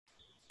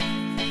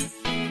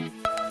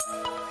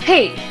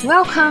Hey,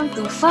 welcome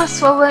to Fast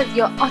Forward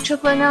Your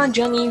Entrepreneur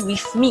Journey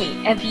with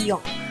me, Abby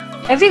Yong.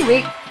 Every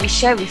week, we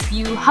share with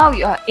you how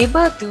you are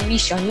able to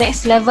reach your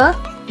next level,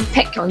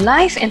 impact your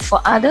life and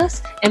for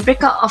others, and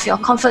break out of your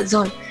comfort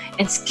zone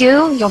and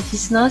scale your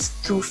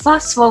business to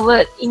fast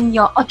forward in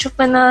your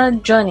entrepreneur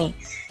journey.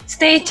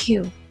 Stay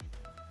tuned.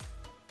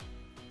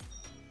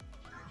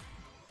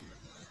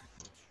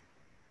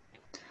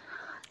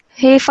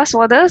 Hey, Fast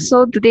Forward.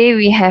 So today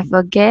we have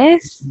a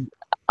guest.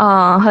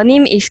 Her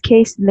name is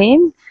Case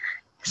Lane.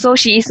 So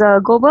she is a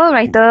global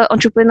writer,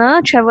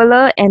 entrepreneur,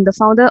 traveler, and the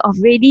founder of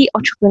Ready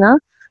Entrepreneur.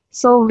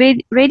 So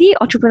Ready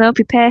Entrepreneur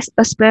prepares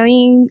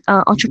aspiring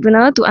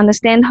entrepreneur to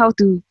understand how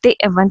to take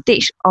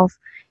advantage of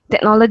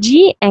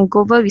technology and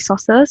global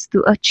resources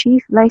to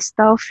achieve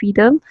lifestyle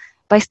freedom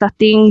by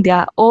starting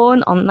their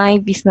own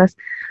online business.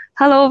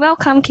 Hello,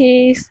 welcome,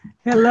 Case.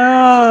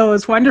 Hello,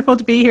 it's wonderful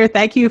to be here.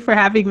 Thank you for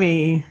having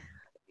me.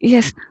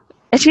 Yes.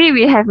 Actually,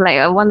 we have like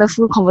a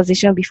wonderful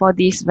conversation before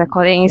this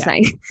recording. It's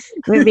like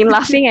we've been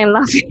laughing and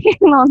laughing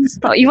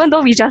non-stop, even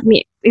though we just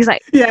meet. It's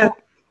like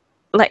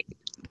like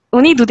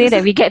only today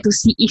that we get to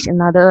see each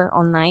another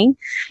online,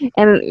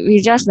 and we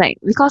just like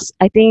because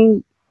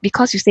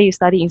you say you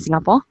study in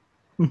Singapore,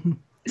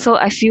 so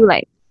I feel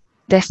like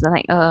there's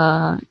like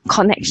a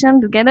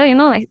connection together.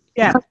 I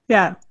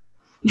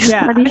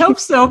hope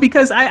so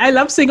because I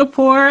love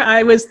Singapore.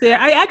 I was there.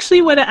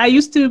 I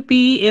used to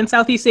be in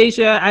Southeast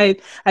Asia. I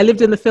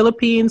lived in the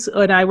Philippines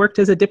and I worked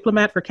as a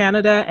diplomat for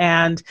Canada.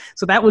 And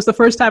so that was the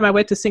first time I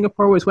went to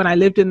Singapore was when I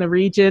lived in the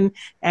region.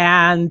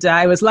 And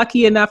I was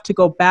lucky enough to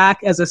go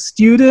back as a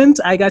student.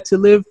 I got to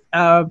live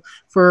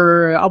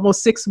for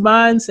almost 6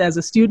 months as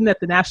a student at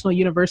the National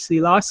University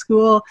Law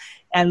School.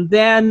 And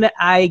then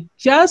I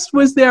just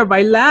was there.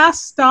 My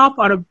last stop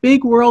on a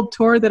big world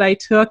tour that I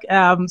took,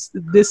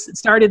 this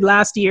started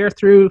last year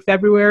through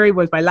February,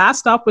 was my last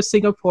stop was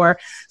Singapore.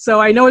 So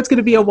I know it's going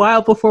to be a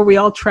while before we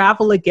all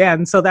travel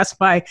again. So that's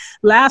my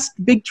last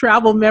big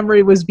travel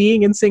memory was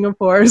being in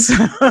Singapore. So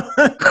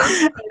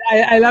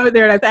I love it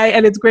there.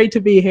 And it's great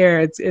to be here.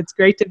 It's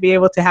great to be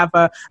able to have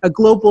a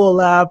global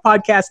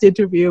podcast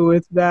interview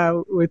with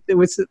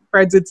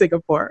friends in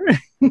Singapore.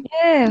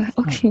 Yeah,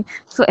 okay.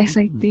 So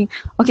exciting.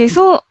 Okay,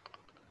 so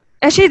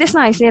actually that's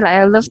why I say like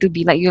I love to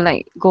be like you,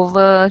 like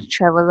global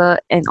traveler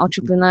and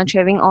entrepreneur,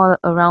 traveling all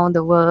around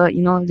the world,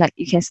 like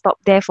you can stop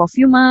there for a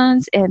few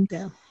months and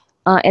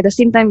at the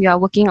same time you are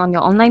working on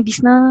your online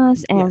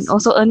business and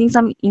also earning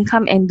some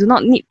income and do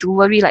not need to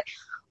worry like,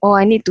 oh,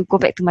 I need to go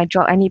back to my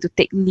job, I need to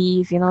take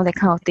leave, that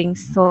kind of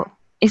things. So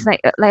it's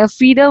like a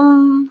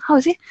freedom, how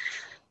is it?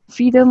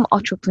 Freedom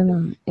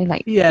entrepreneur,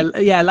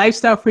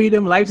 lifestyle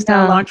freedom,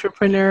 lifestyle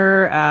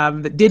entrepreneur,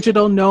 the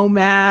digital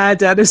nomad.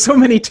 There's so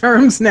many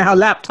terms now.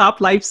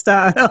 Laptop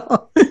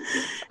lifestyle.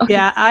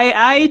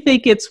 I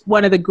think it's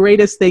one of the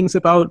greatest things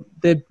about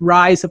the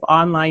rise of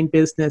online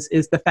business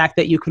is the fact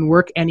that you can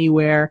work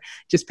anywhere,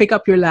 just pick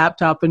up your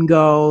laptop and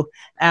go.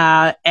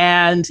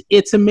 And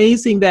it's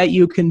amazing that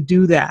you can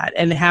do that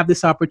and have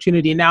this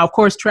opportunity. Now, of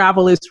course,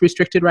 travel is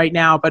restricted right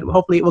now, but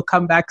hopefully it will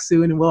come back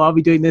soon and we'll all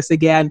be doing this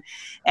again.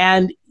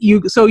 And you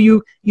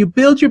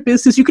build your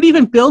business. You could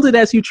even build it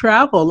as you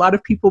travel. A lot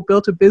of people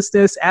built a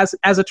business as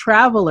a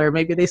traveler.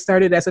 Maybe they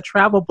started as a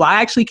travel blog.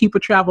 I actually keep a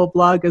travel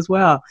blog as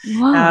well.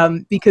 Wow.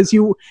 Because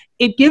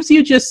it gives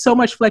you just so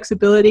much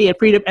flexibility and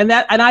freedom. And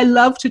I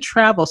love to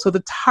travel. So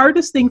the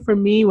hardest thing for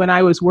me when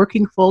I was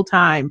working full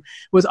time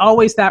was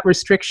always that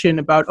restriction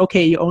about,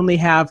 okay, you only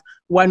have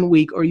 1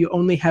 week or you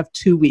only have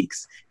 2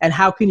 weeks. And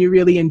how can you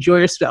really enjoy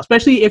yourself?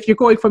 Especially if you're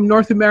going from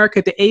North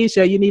America to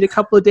Asia, you need a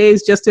couple of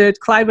days just to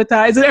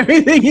acclimatize and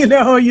everything,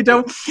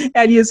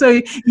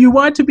 so you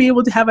want to be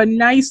able to have a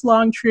nice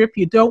long trip.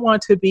 You don't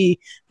want to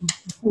be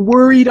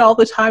worried all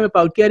the time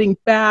about getting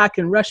back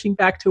and rushing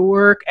back to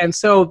work. And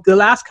so the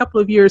last couple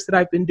of years that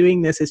I've been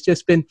doing this, it's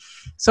just been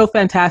so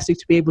fantastic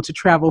to be able to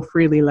travel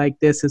freely like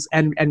this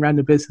and run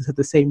the business at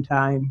the same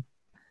time.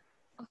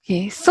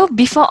 Okay, so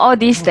before all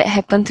this that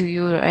happened to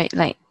you, right,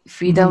 like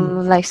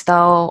freedom,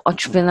 lifestyle,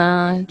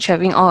 entrepreneur,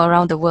 traveling all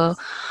around the world,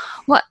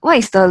 what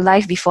is the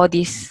life before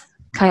this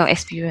kind of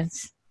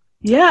experience?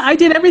 Yeah, I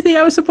did everything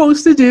I was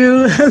supposed to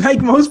do,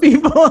 like most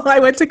people. I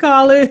went to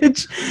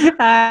college.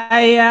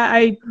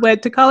 I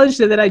went to college,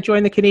 and then I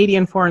joined the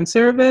Canadian Foreign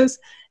Service.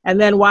 And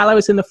then while I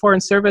was in the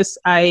Foreign Service,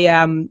 I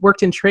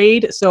worked in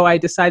trade. So I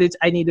decided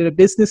I needed a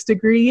business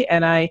degree,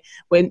 and I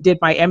did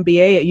my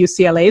MBA at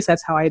UCLA. So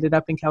that's how I ended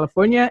up in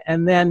California.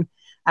 And then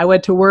I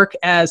went to work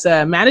as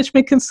a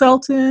management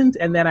consultant,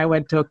 and then I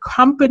went to a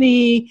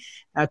company,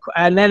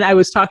 and then I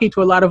was talking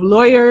to a lot of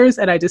lawyers,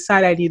 and I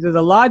decided I needed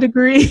a law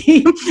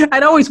degree.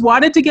 I'd always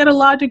wanted to get a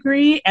law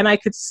degree, and I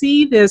could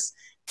see this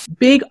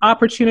big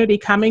opportunity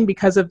coming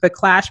because of the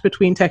clash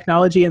between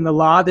technology and the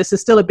law. This is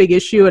still a big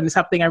issue and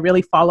something I'm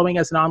really following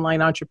as an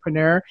online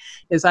entrepreneur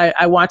is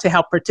I want to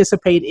help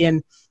participate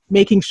in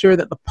making sure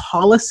that the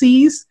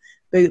policies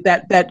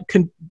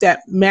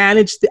that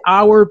manage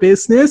our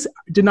business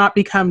do not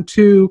become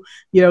too,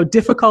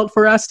 difficult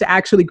for us to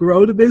actually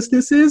grow the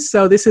businesses.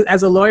 So this is,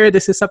 as a lawyer,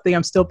 this is something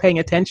I'm still paying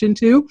attention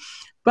to.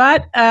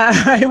 But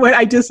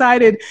I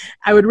decided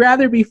I would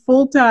rather be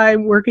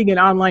full-time working in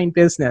online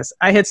business.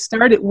 I had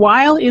started,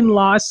 while in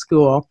law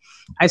school,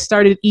 I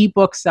started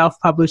ebook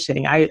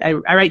self-publishing. I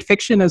write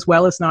fiction as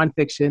well as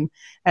nonfiction,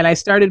 and I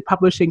started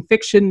publishing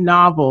fiction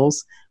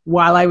novels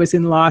while I was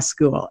in law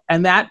school.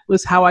 And that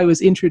was how I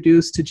was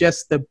introduced to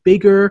just the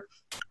bigger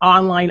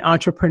online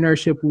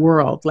entrepreneurship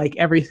world, like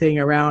everything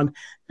around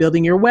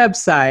building your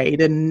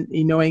website and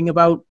knowing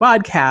about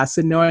podcasts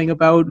and knowing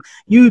about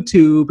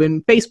YouTube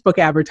and Facebook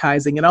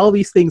advertising and all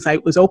these things. I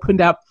was opened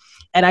up,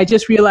 and I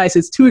just realized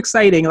it's too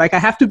exciting. Like, I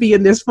have to be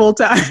in this full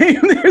time.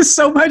 There's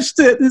so much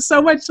to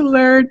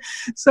learn,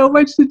 so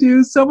much to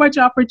do, so much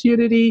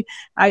opportunity.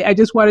 I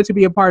just wanted to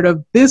be a part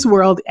of this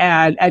world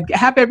and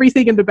have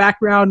everything in the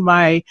background,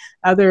 my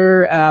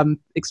other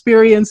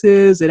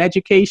experiences and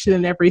education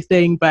and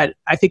everything. But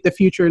I think the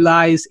future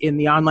lies in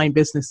the online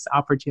business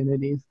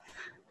opportunities.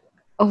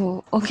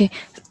 Oh, okay.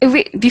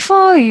 Wait,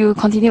 before you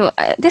continue,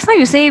 that's why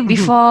you say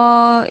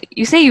before,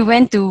 you say you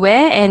went to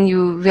where and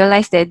you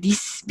realized that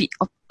this big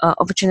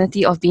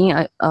opportunity of being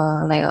like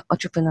an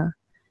entrepreneur.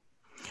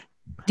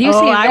 Do you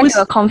say you went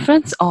to a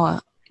conference or?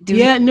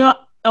 The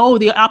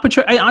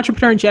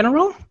entrepreneur in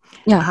general?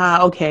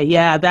 Yeah. Okay.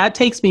 Yeah, that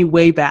takes me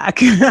way back.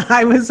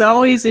 I was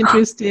always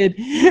interested.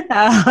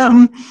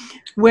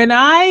 When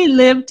I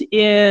lived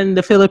in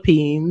the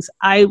Philippines,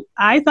 I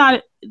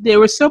thought there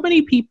were so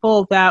many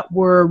people that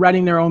were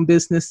running their own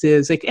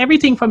businesses, like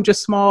everything from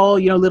just small,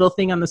 little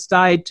thing on the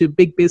side to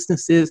big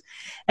businesses.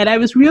 And I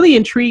was really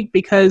intrigued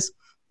because,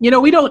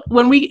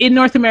 in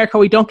North America,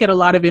 we don't get a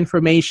lot of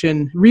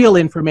real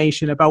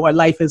information about what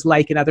life is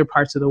like in other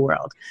parts of the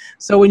world.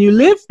 So when you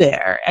live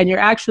there and you're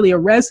actually a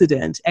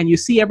resident and you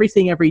see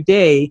everything every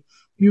day,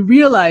 you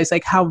realize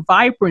like how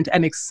vibrant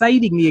and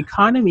exciting the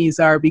economies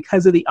are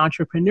because of the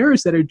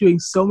entrepreneurs that are doing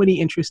so many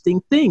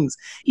interesting things.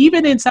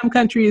 Even in some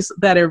countries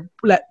that are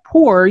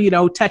poor,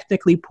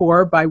 technically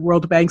poor by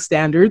World Bank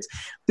standards,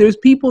 there's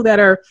people that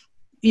are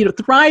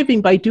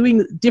thriving by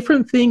doing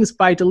different things,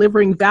 by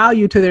delivering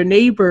value to their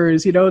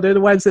neighbors. They're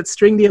the ones that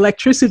string the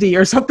electricity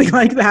or something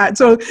like that.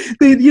 So,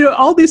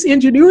 all this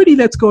ingenuity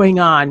that's going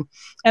on.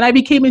 And I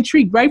became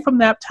intrigued right from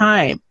that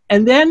time.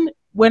 And then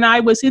when I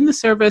was in the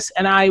service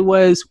and I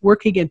was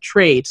working in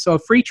trade, so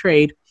free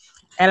trade,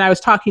 and I was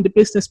talking to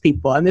business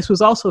people, and this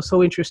was also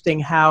so interesting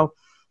how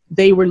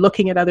they were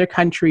looking at other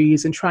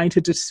countries and trying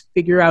to just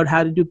figure out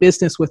how to do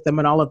business with them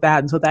and all of that.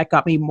 And so that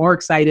got me more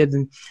excited.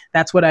 And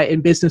that's what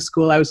in business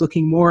school, I was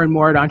looking more and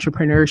more at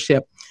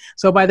entrepreneurship.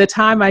 So by the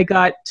time I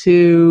got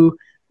to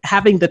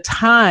having the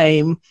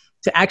time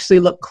to actually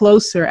look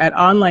closer at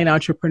online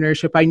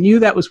entrepreneurship, I knew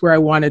that was where I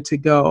wanted to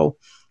go.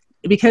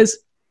 Because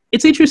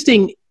it's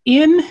interesting,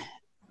 in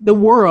the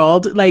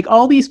world, like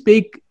all these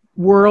big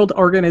world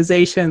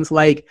organizations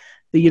like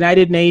the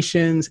United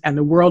Nations and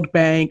the World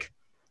Bank,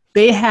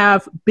 they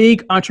have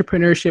big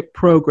entrepreneurship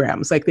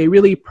programs. Like they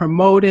really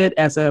promote it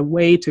as a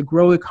way to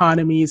grow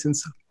economies and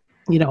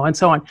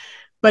so on.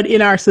 But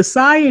in our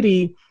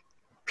society,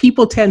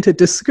 people tend to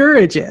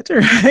discourage it,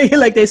 right?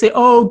 Like they say,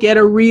 "Oh, get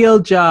a real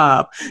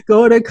job,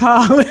 go to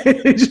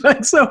college."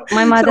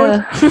 My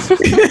mother.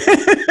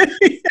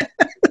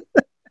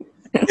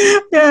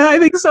 Yeah, I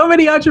think so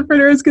many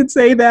entrepreneurs could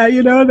say that,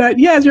 that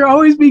yes, you're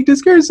always being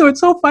discouraged. So it's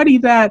so funny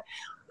that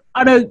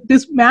on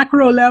this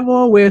macro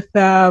level with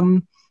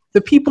the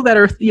people that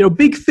are,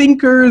 big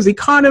thinkers,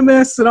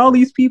 economists, and all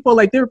these people,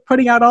 like they're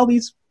putting out all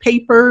these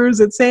papers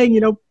and saying,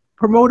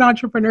 promote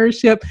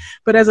entrepreneurship.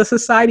 But as a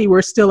society,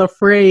 we're still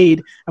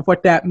afraid of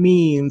what that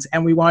means.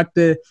 And we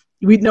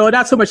know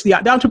not so much the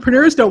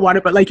entrepreneurs don't want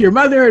it, but like your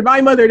mother and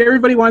my mother and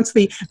everybody wants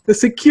the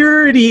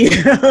security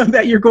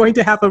that you're going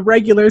to have a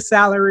regular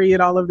salary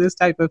and all of this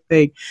type of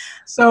thing.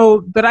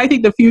 So, but I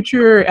think the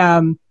future,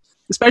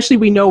 especially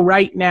we know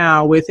right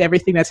now with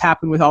everything that's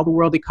happened with all the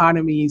world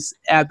economies,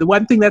 the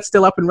one thing that's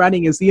still up and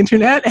running is the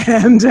internet.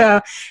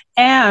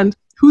 And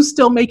who's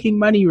still making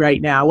money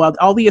right now? Well,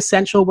 all the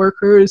essential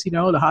workers,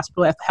 the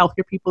hospital,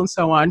 healthcare people, and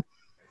so on.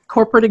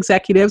 Corporate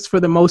executives, for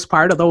the most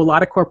part, although a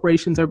lot of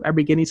corporations are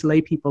beginning to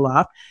lay people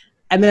off.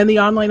 And then the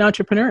online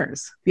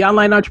entrepreneurs. The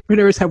online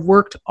entrepreneurs have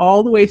worked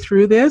all the way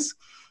through this.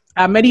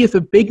 Many of the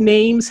big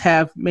names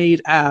have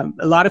made a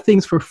lot of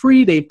things for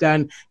free. They've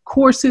done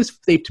courses.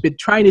 They've been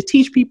trying to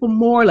teach people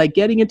more, like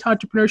getting into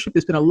entrepreneurship.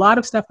 There's been a lot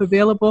of stuff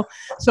available.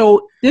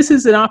 So this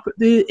is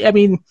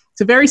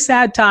it's a very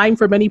sad time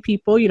for many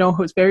people.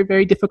 It's a very,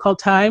 very difficult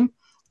time.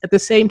 At the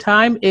same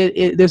time,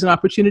 there's an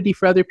opportunity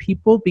for other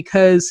people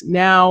because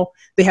now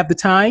they have the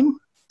time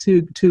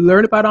to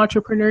learn about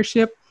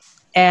entrepreneurship,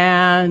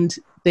 and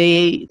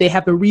they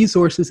have the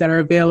resources that are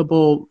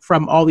available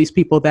from all these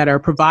people that are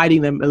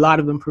providing them, a lot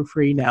of them for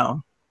free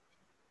now.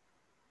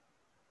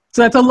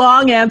 So that's a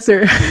long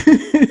answer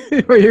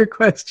for your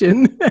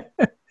question.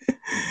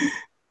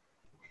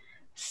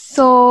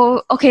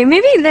 So, okay,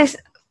 maybe let's,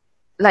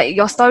 like,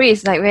 your story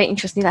is like very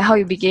interesting, like how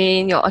you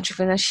began your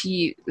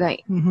entrepreneurship,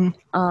 like,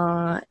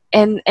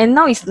 and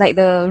now it's like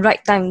the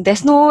right time.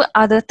 There's no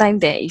other time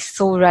that is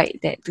so right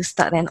that to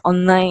start an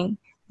online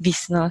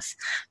business,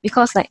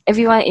 because like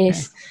everyone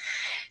is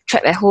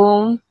trapped at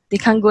home. They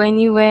can't go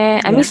anywhere.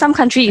 I mean, some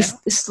country is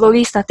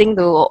slowly starting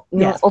to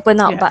open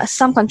up, but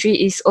some country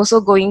is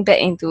also going back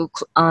into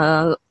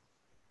the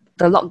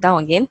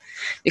lockdown again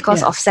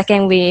because of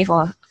second wave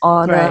or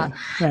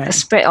the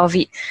spread of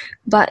it.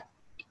 But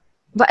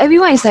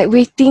everyone is like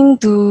waiting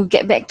to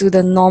get back to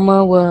the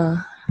normal world,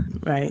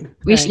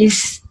 which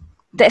is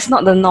that's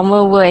not the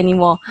normal world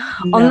anymore.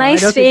 No, online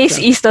space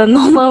is the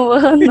normal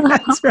world now.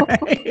 That's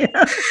right.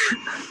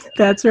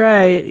 That's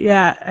right.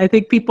 Yeah, I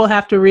think people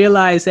have to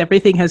realize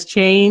everything has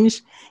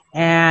changed,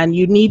 and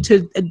you need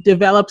to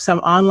develop some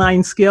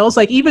online skills,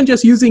 like even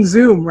just using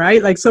Zoom,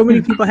 right? Like so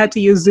many people had to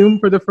use Zoom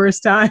for the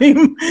first time,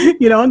 in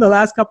the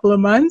last couple of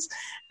months.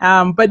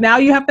 But now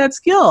you have that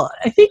skill.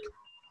 I think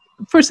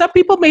for some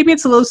people, maybe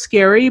it's a little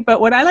scary, but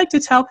what I like to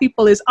tell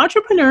people is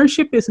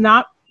entrepreneurship is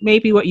not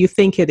maybe what you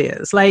think it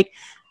is. Like,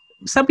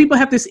 some people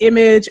have this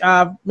image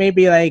of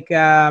maybe like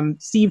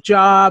Steve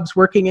Jobs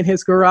working in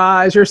his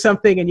garage or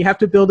something, and you have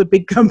to build a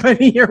big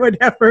company or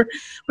whatever.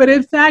 But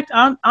in fact,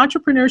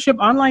 entrepreneurship,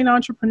 online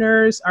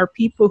entrepreneurs are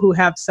people who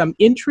have some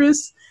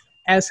interests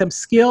and some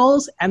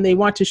skills, and they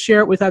want to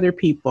share it with other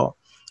people.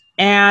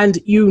 And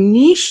you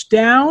niche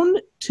down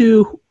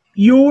to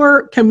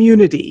your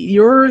community,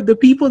 the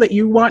people that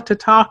you want to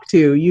talk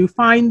to. You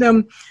find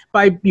them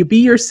you be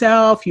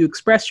yourself, you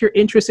express your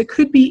interest. It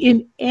could be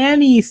in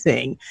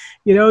anything.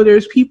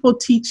 There's people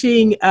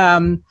teaching,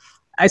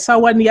 I saw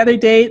one the other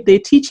day, they're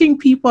teaching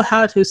people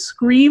how to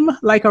scream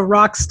like a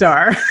rock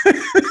star.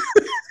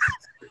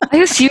 Are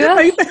you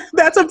serious?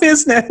 That's a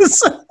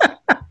business.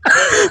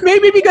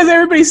 Maybe because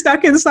everybody's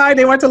stuck inside,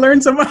 they want to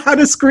learn how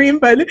to scream,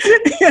 but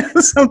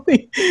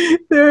something.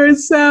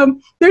 There's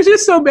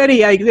just so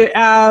many,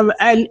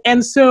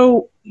 and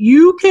so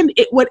you can,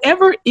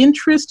 whatever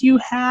interest you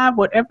have,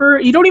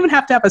 you don't even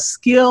have to have a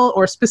skill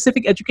or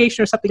specific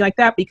education or something like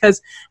that,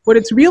 because what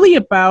it's really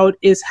about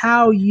is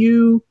how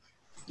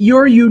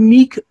your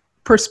unique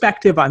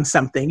perspective on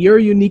something, your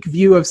unique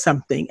view of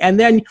something, and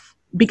then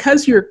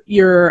because your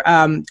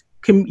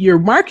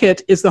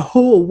market is the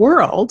whole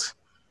world.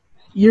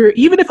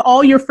 Even if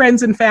all your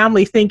friends and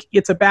family think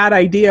it's a bad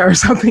idea or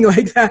something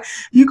like that,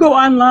 you go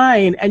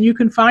online and you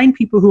can find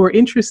people who are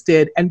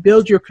interested and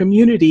build your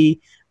community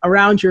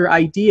around your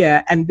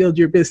idea and build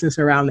your business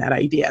around that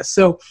idea.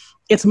 So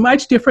it's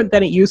much different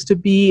than it used to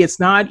be.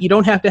 You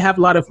don't have to have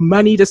a lot of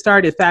money to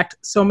start. In fact,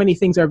 so many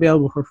things are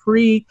available for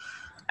free.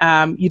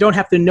 You don't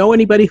have to know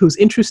anybody who's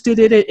interested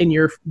in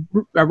it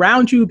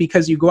around you,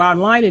 because you go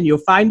online and you'll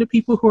find the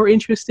people who are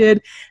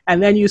interested,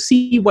 and then you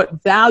see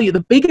what value.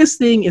 The biggest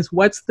thing is,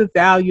 what's the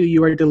value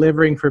you are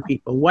delivering for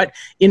people? What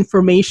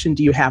information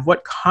do you have?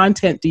 What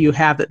content do you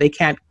have that they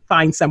can't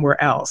find somewhere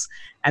else?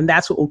 And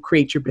that's what will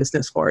create your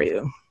business for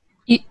you.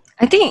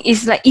 I think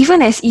it's like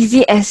even as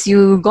easy as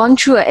you've gone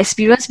through an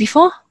experience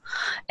before,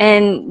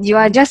 and you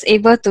are just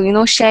able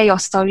to share your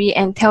story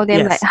and tell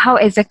them like how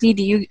exactly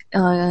do you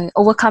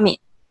overcome it.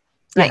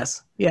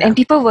 And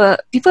people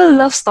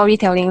love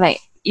storytelling. Like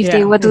if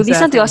they were to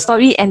listen to your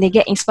story and they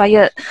get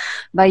inspired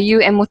by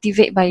you and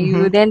motivated by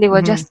you, then they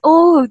will just,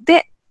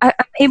 that I'm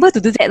able to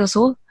do that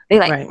also. They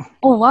like,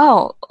 oh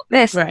wow,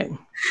 that's right.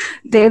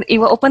 It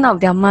will open up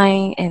their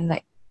mind,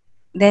 and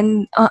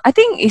then I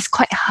think it's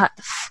quite hard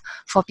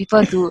for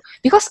people to,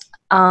 because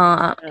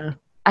I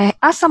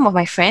asked some of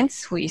my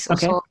friends who is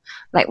also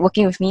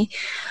working with me.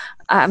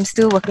 I'm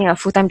still working a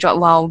full-time job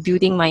while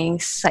building my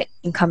side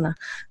income.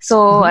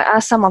 So I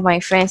asked some of my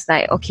friends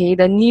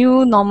the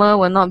new normal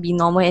will not be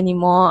normal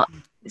anymore.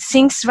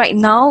 Since right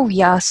now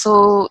we are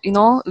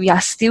we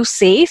are still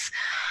safe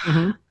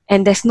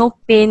and there's no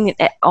pain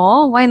at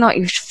all, why not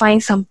you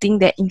find something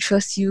that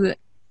interests you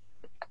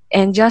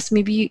and just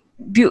maybe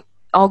build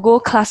or go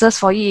classes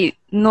for it,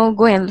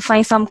 go and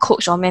find some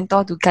coach or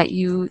mentor to guide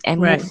you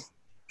and move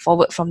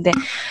forward from there.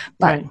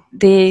 But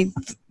they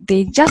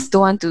just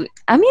don't want to.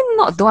 I mean,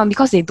 not don't want,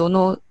 because they don't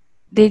know.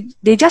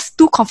 They just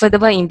too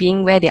comfortable in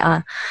being where they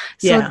are.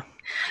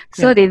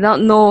 So they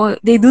don't know.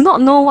 They do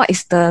not know what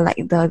is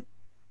the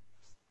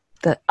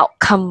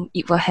outcome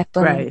it will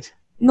happen.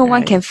 No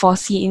one can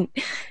foresee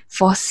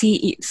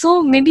it.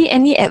 So maybe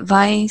any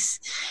advice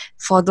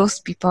for those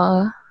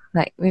people,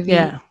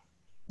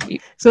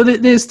 So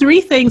there's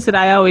three things that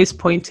I always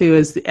point to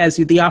as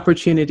the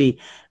opportunity.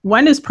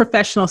 One is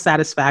professional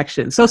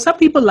satisfaction. So some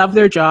people love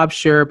their jobs,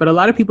 sure, but a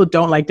lot of people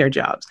don't like their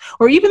jobs.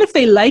 Or even if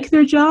they like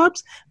their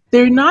jobs,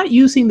 they're not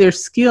using their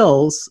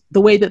skills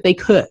the way that they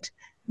could.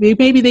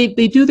 Maybe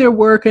they do their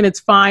work and it's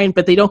fine,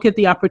 but they don't get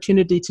the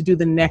opportunity to do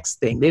the next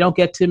thing. They don't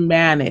get to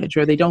manage,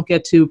 or they don't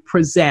get to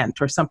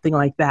present, or something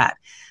like that.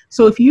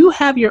 So if you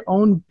have your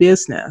own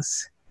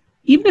business,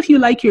 even if you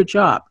like your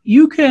job,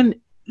 you can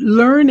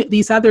learn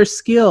these other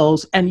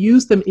skills and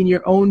use them in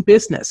your own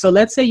business. So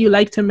let's say you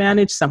like to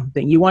manage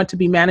something. You want to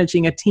be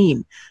managing a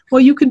team.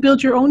 Well, you can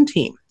build your own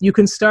team. You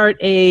can start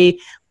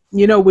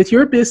with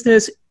your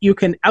business, you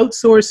can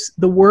outsource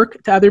the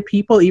work to other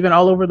people, even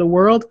all over the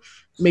world.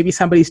 Maybe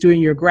somebody's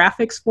doing your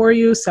graphics for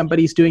you.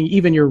 Somebody's doing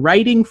even your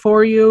writing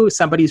for you.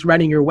 Somebody's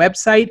running your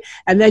website.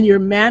 And then you're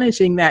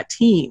managing that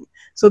team.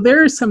 So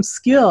there is some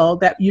skill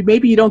that you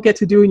don't get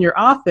to do in your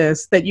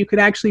office that you could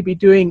actually be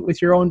doing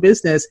with your own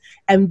business.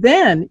 And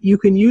then you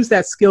can use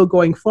that skill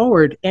going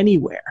forward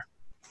anywhere.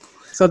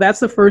 So that's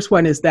the first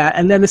one, is that.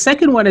 And then the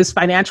second one is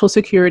financial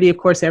security. Of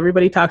course,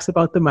 everybody talks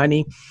about the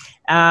money.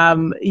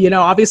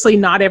 Obviously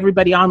not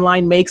everybody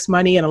online makes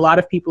money, and a lot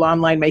of people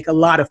online make a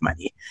lot of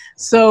money.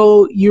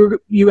 So you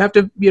have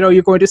to,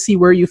 you're going to see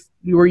where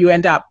you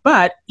end up.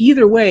 But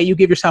either way, you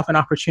give yourself an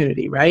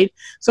opportunity, right?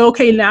 So,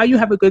 okay, now you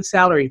have a good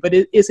salary, but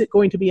is it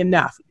going to be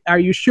enough? Are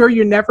you sure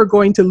you're never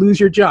going to lose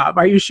your job?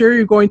 Are you sure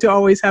you're going to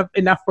always have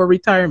enough for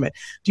retirement?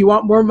 Do you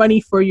want more money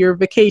for your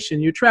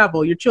vacation, your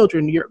travel, your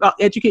children, your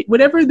educate,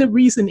 whatever the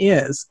reason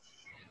is?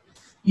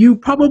 You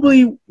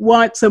probably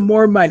want some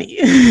more money,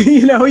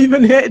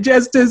 even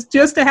just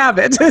to have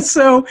it.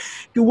 So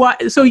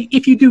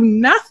if you do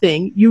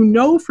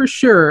nothing, for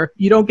sure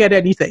you don't get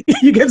anything.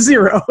 You get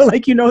zero,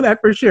 that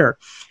for sure.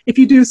 If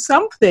you do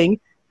something,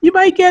 you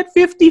might get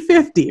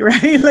 50-50,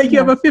 right? You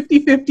have a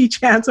 50-50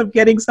 chance of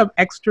getting some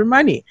extra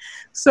money.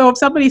 So if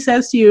somebody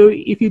says to you,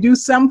 if you do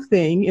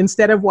something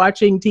instead of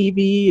watching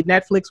TV,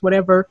 Netflix,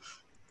 whatever,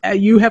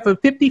 you have a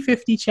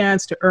 50-50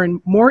 chance to earn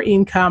more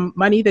income,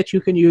 money that you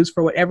can use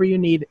for whatever you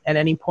need at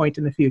any point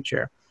in the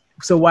future.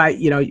 So why,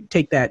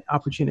 take that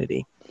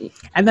opportunity.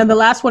 And then the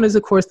last one is,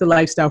 of course, the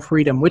lifestyle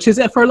freedom, which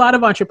is, for a lot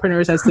of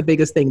entrepreneurs, that's the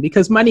biggest thing,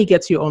 because money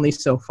gets you only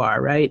so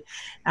far, right?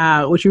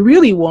 What you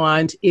really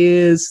want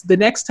is the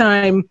next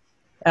time,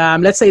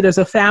 let's say there's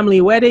a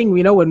family wedding,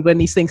 when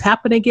these things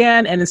happen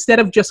again, and instead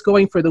of just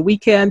going for the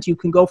weekend, you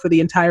can go for the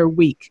entire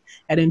week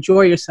and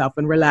enjoy yourself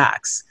and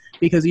relax,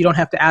 because you don't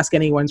have to ask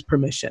anyone's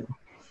permission.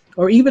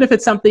 Or even if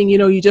it's something,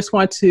 you just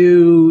want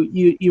to,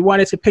 you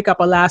wanted to pick up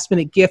a last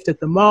minute gift at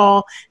the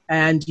mall,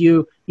 and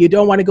you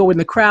don't want to go in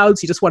the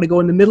crowds, you just want to go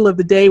in the middle of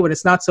the day when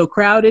it's not so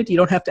crowded, you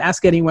don't have to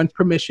ask anyone's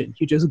permission,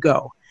 you just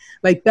go.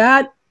 Like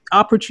that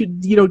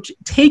opportunity,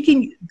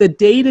 taking the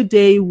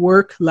day-to-day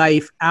work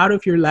life out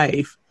of your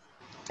life.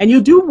 And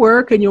you'll do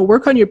work and you'll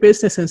work on your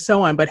business and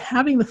so on, but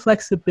having the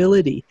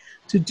flexibility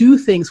to do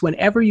things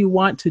whenever you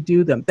want to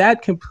do them,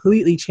 that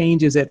completely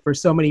changes it for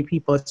so many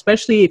people,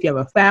 especially if you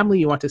have a family,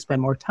 you want to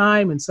spend more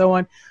time and so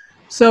on.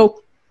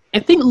 So I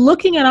think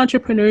looking at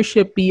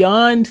entrepreneurship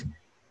beyond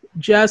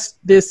just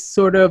this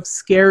sort of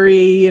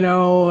scary,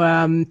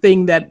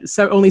 thing that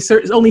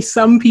only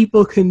some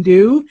people can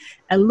do,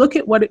 and look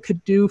at what it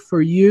could do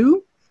for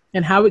you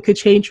and how it could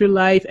change your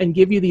life and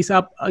give you these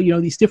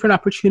different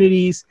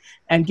opportunities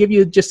and give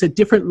you just a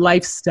different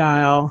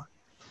lifestyle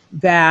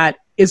that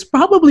is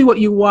probably what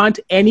you want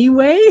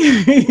anyway.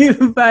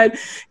 But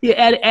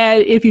and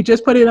if you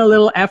just put in a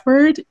little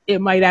effort, it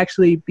might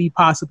actually be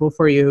possible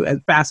for you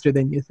faster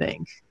than you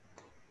think.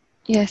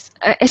 Yes.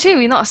 Actually,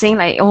 we're not saying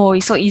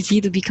it's so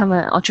easy to become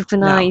an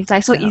entrepreneur. No,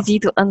 it's easy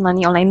to earn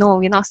money online. No,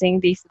 we're not saying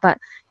this. But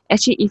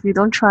actually, if you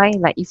don't try,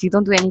 if you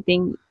don't do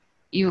anything,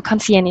 you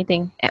can't see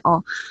anything at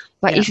all.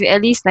 But if you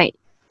at least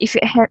if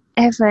you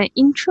have an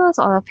interest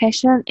or a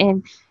passion,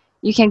 and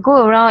you can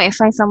go around and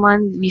find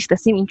someone with the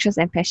same interest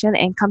and passion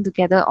and come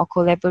together or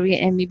collaborate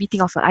and maybe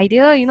think of an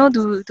idea,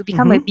 to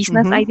become a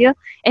business idea,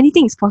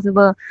 anything is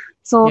possible.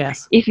 So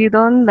if you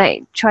don't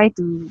try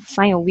to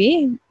find a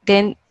way,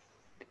 then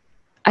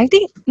I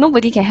think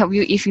nobody can help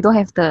you if you don't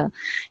have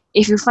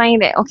if you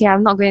find that, okay,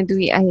 I'm not going to do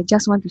it, I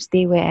just want to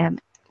stay where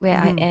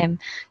I am.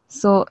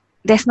 So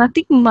there's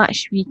nothing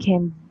much we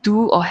can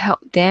do or help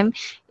them.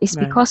 It's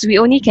because we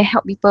only can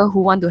help people who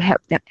want to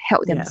help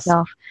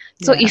themselves.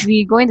 So if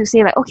we going to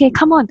say okay,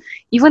 come on,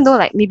 even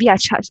though maybe I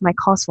charge my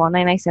course for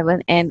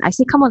 997 and I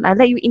say, come on, I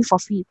let you in for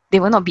free,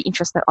 they will not be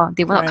interested, or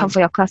they will not come for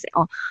your class at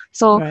all.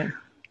 So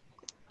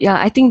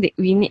I think that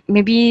we need,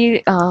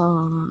 maybe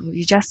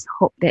we just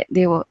hope that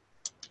they will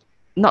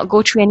not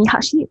go through any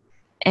hardship.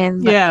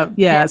 And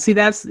see,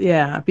 that's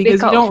because you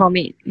don't from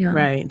it.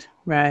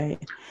 Right.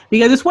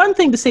 Because it's one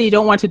thing to say you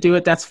don't want to do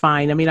it, that's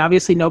fine. I mean,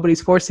 obviously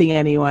nobody's forcing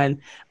anyone,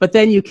 but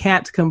then you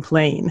can't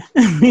complain.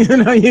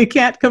 You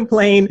can't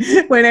complain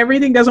when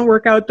everything doesn't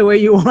work out the way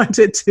you want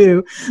it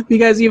to,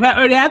 because you've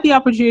already had the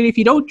opportunity. If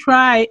you don't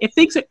try, if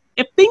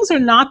things are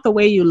not the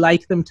way you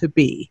like them to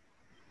be,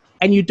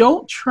 and you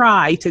don't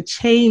try to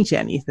change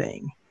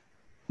anything,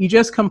 you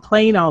just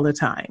complain all the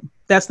time.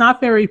 That's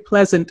not very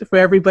pleasant for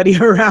everybody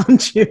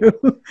around you.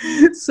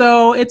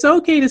 So it's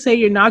okay to say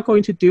you're not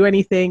going to do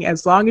anything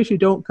as long as you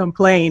don't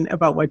complain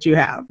about what you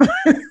have.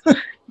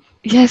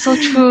 Yeah, so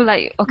true.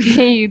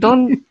 Okay, you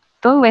don't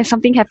when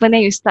something happens,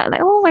 then you start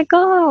oh my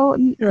God,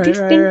 this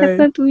thing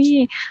happened to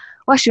me.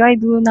 What should I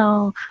do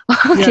now?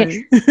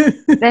 Okay.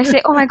 Then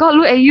say, oh my God,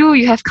 look at you.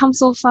 You have come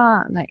so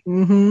far.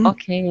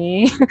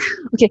 Okay.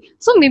 Okay.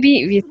 So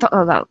maybe we talk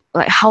about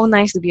how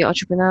nice to be an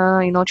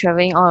entrepreneur,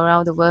 traveling all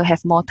around the world,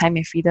 have more time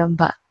and freedom.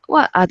 But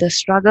what are the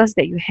struggles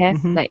that you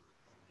have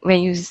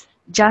when you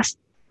just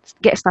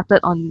get started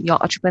on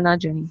your entrepreneur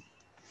journey?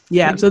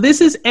 Yeah. So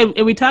this is, and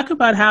we talk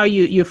about how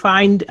you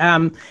find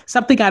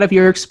something out of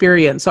your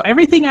experience. So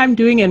everything I'm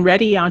doing in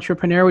Ready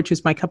Entrepreneur, which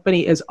is my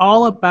company, is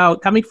all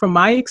about coming from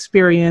my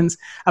experience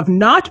of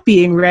not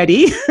being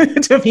ready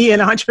to be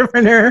an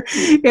entrepreneur,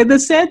 in the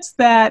sense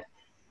that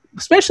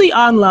especially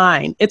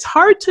online, it's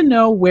hard to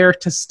know where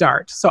to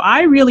start. So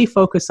I really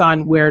focus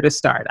on where to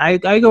start. I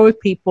go with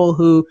people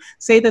who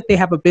say that they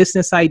have a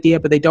business idea,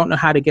 but they don't know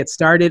how to get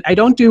started. I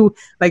don't do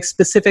like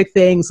specific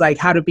things like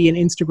how to be an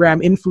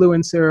Instagram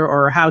influencer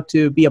or how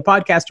to be a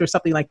podcaster or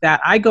something like that.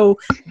 I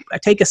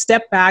take a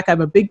step back.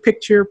 I'm a big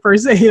picture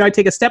person. I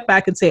take a step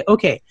back and say,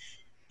 okay,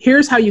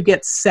 here's how you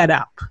get set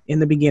up in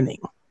the beginning.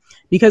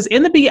 Because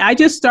in the beginning, I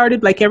just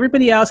started like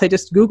everybody else. I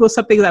just Googled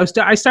something.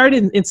 I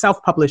started in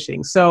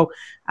self-publishing. So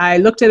I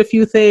looked at a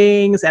few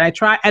things and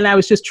I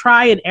was just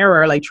trial and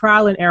error.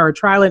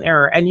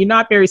 And you're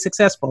not very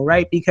successful,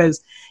 right?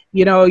 Because,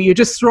 you're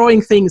just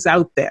throwing things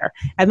out there.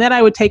 And then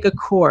I would take a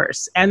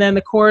course, and then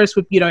the course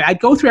would,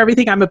 I'd go through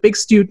everything. I'm a big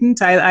student.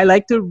 I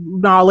like the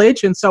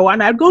knowledge and so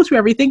on. I'd go through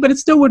everything, but it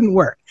still wouldn't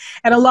work.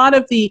 And a lot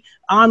of the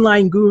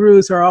online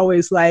gurus are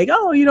always like,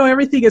 oh,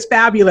 everything is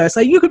fabulous.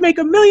 Like you could make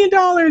 $1 million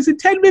in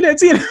 10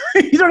 minutes. You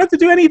don't have to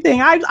do anything.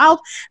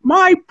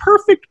 My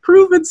perfect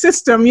proven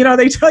system,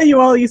 they tell you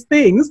all these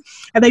things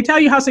and they tell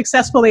you how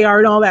successful they are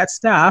and all that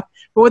stuff.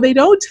 But what they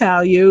don't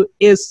tell you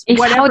is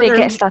how they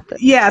get started.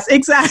 Yes,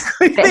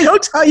 exactly. They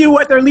don't tell you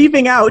what they're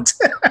leaving out.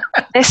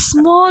 The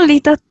small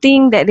little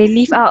thing that they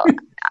leave out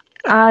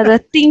are the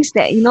things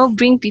that,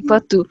 bring people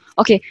to,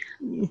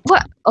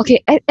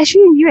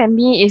 actually you and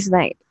me is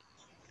like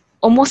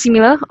almost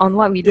similar on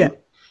what we do. Yeah.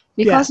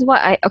 Because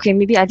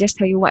maybe I just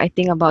tell you what I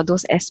think about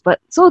those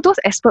experts. So those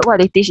experts,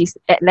 what they teach is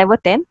at level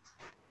 10,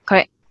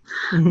 correct?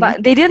 Mm-hmm.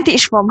 But they didn't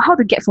teach from how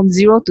to get from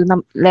 0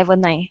 to level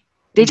 9.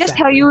 They just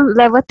tell you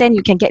level 10,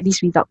 you can get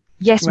this result.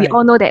 Yes, right. We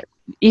all know that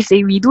if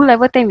we do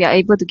level 10, we are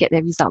able to get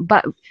the result.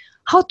 But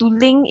how to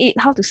link it,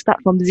 how to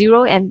start from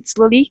 0 and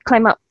slowly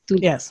climb up to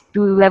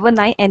level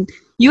 9 and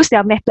use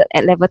their method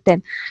at level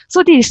 10.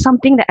 So this is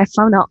something that I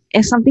found out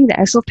and something that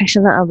I'm so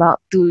passionate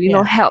about to,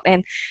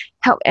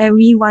 help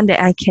everyone that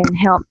I can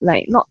help.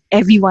 Like not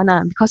everyone,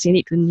 because you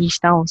need to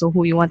niche down also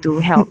who you want to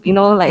help. The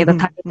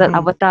targeted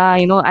avatar,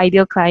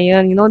 ideal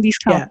client, this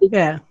kind of thing.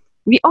 Yeah.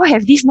 We all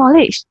have this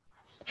knowledge.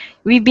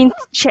 We've been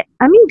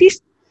this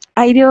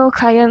ideal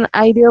client,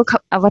 ideal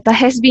avatar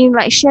has been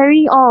like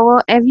sharing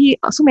all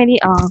over so many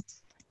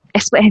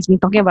expert has been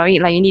talking about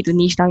it, like you need to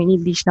niche down.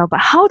 But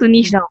how to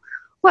niche down?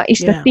 What is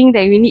the thing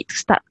that we need to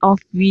start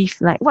off with?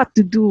 Like what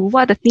to do?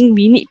 What are the thing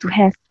we need to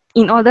have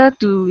in order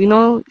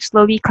to,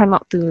 slowly climb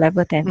up to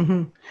level 10.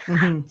 Mm-hmm.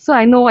 Mm-hmm. So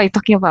I know what you're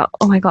talking about.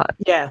 Oh my God.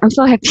 Yeah. I'm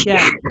so happy.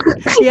 Yeah.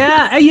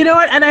 Yeah. And you know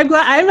what? And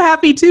I'm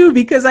happy too,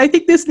 because I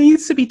think this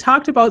needs to be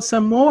talked about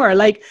some more.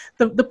 Like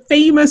the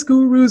famous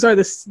gurus are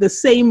the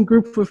same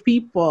group of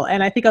people.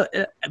 And I think,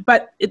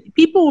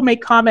 people will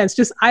make comments,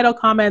 just idle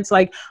comments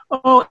like,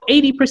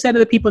 80% of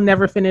the people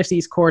never finish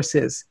these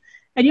courses.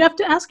 And you have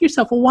to ask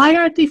yourself, well, why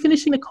aren't they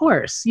finishing the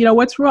course?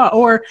 What's wrong?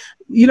 Or,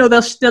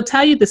 they'll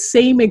tell you the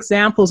same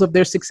examples of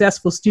their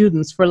successful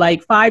students for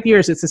like 5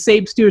 years. It's the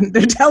same student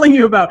they're telling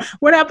you about.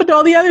 What happened to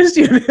all the other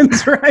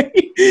students, right?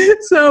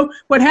 So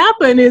what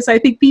happened is I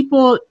think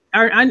people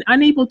are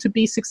unable to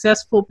be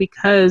successful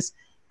because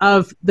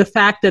of the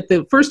fact that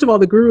first of all,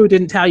 the guru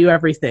didn't tell you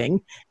everything.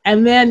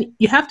 And then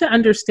you have to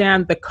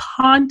understand the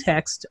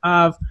context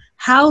of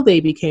how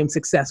they became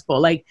successful.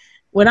 Like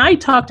when I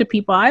talk to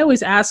people, I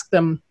always ask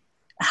them,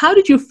 how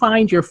did you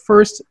find your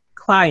first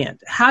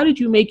client? How did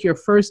you make your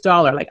first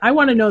dollar? Like, I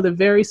want to know the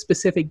very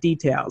specific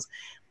details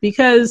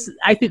because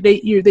I think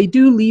they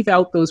do leave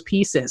out those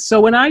pieces. So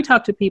when I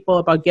talk to people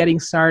about getting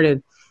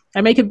started,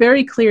 I make it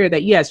very clear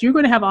that, yes, you're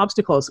going to have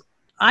obstacles.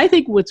 I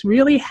think what's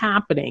really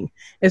happening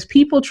is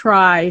people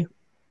try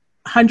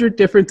 100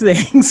 different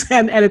things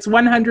and it's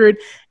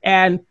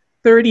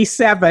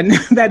 137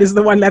 that is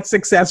the one that's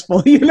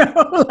successful,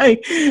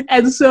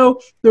 and so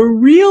the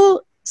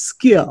real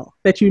skill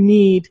that you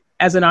need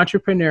as an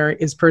entrepreneur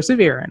is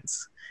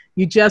perseverance.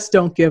 You just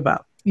don't give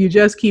up. You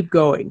just keep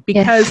going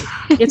because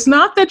it's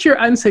not that you're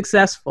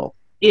unsuccessful.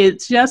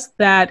 It's just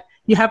that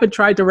you haven't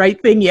tried the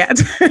right thing yet.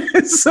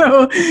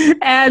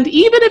 And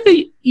even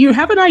if you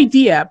have an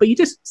idea, but you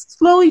just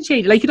slowly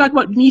change, like you talk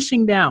about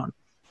niching down,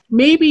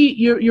 maybe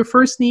your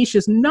first niche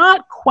is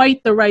not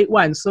quite the right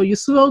one. So you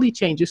slowly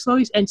change,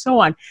 and so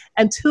on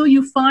until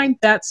you find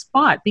that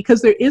spot,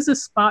 because there is a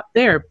spot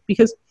there,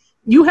 because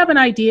you have an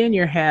idea in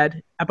your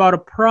head about a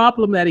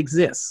problem that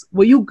exists.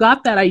 Well, you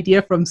got that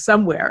idea from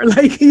somewhere.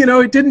 Like,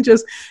 it didn't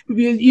just,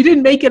 you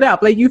didn't make it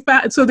up. Like you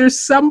found, so there's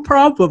some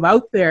problem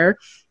out there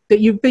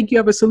that you think you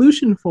have a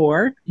solution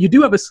for. You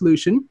do have a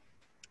solution.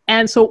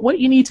 And so what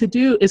you need to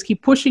do is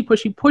keep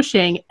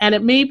pushing. And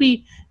it may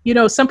be,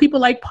 some people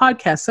like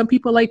podcasts, some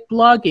people like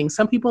blogging,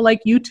 some people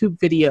like YouTube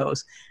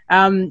videos.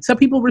 Some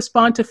people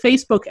respond to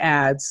Facebook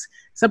ads.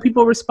 Some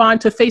people respond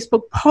to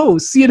Facebook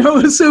posts,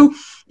 so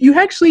you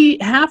actually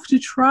have to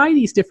try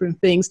these different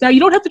things. Now,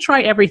 you don't have to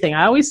try everything.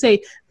 I always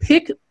say,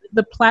 pick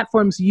the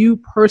platforms you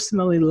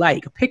personally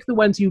like. Pick the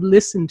ones you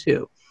listen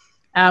to.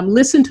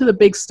 Listen to the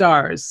big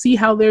stars. See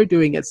how they're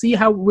doing it. See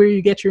where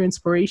you get your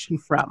inspiration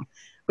from.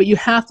 But you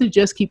have to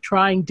just keep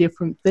trying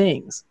different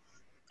things.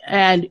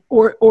 And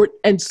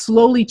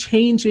slowly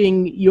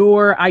changing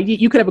your idea.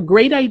 You could have a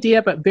great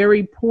idea, but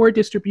very poor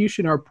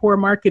distribution or poor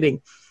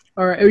marketing.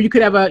 or you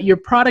could have your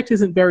product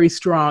isn't very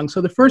strong. So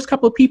the first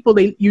couple of people,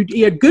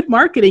 you had good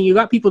marketing, you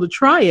got people to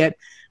try it,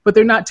 but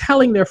they're not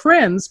telling their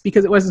friends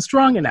because it wasn't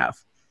strong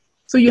enough.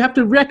 So you have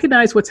to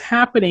recognize what's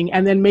happening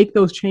and then make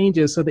those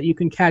changes so that you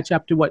can catch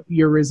up to what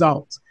your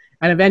results,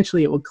 and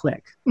eventually it will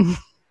click.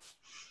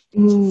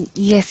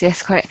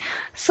 Yes, correct.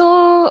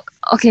 So,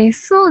 okay,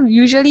 so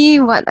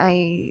usually what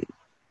I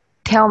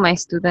tell my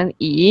student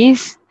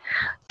is,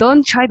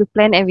 don't try to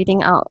plan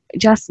everything out.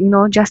 Just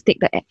take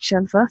the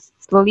action first,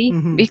 slowly.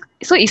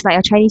 So it's like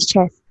a Chinese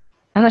chess.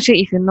 I'm not sure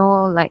if you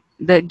know, like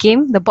the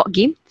board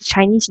game,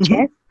 Chinese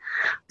chess.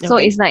 So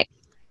it's like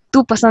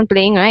two-person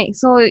playing, right?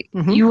 So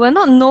you will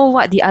not know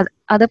what the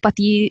other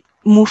party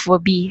move will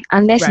be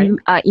unless you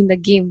are in the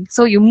game.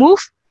 So you move,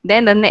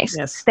 then the next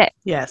step,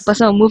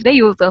 person will move. Then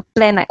you will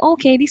plan like,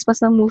 okay, this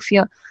person move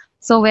here.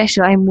 So where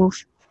should I move?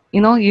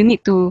 You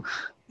need to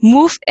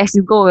move as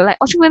you go. Like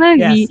entrepreneur,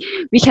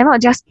 we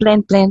cannot just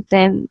plan.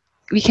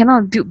 We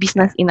cannot build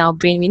business in our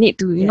brain. We need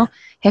to,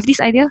 have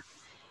this idea,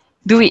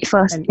 do it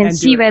first, and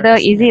see whether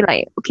is it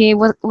like, okay,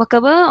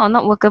 workable or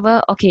not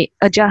workable. Okay,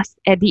 adjust,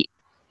 edit,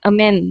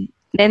 amend,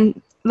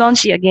 then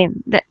launch it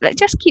again. Like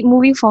just keep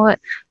moving forward.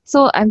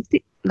 So I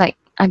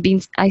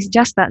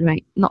just started,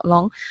 right, not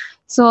long.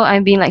 So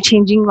I've been like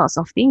changing lots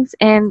of things,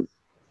 and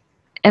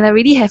I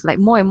already have like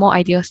more and more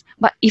ideas.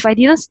 But if I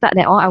didn't start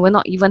at all, I will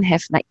not even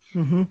have like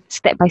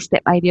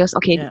step-by-step ideas.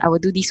 Okay, I will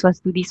do this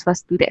first, do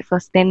that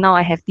first. Then now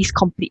I have this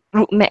complete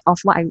roadmap of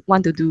what I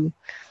want to do.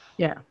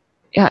 Yeah.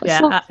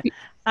 So,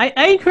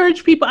 I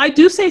encourage people, I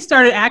do say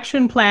start an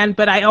action plan,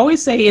 but I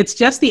always say it's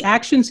just the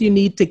actions you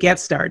need to get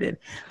started.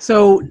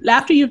 So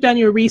after you've done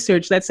your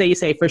research, let's say you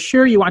say for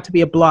sure you want to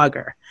be a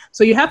blogger.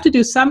 So you have to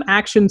do some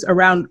actions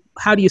around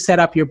how do you set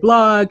up your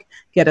blog,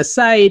 get a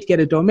site, get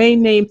a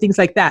domain name, things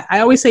like that. I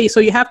always say, so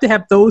you have to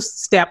have those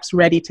steps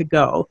ready to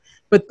go,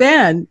 but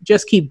then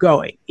just keep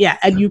going. Yeah.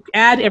 And you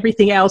add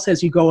everything else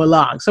as you go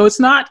along. So it's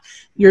not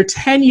your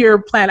 10-year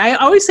plan. I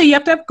always say you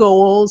have to have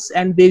goals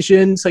and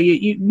vision. So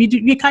you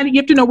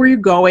have to know where you're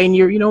going,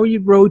 your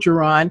road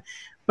you're on,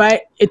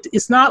 but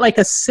it's not like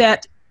a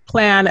set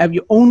plan of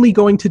you only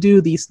going to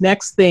do these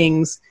next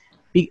things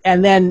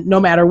and then no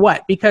matter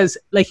what, because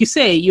like you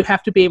say, you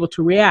have to be able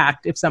to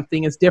react if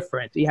something is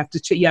different. You have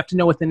to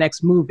know what the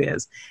next move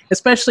is,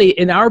 especially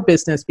in our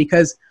business,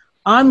 because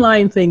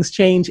online things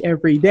change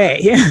every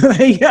day.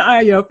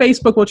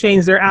 Facebook will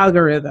change their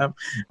algorithm,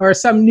 or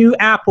some new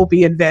app will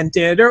be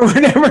invented, or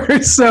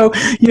whatever. So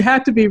you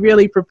have to be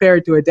really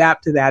prepared to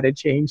adapt to that and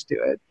change to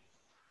it.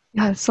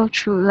 Yeah, it's so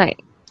true.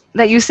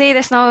 Like you say,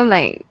 that's now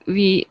like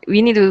we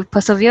need to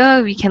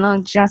persevere. We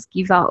cannot just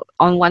give up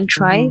on one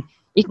try.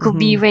 It could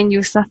be when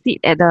you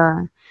succeed at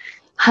the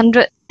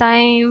 100th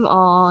time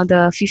or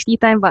the 50th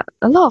time, but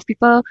a lot of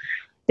people,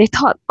 they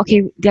thought,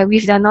 okay,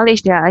 with their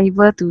knowledge, they are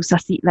able to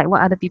succeed, like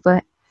what other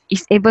people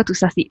is able to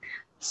succeed.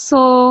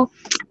 So,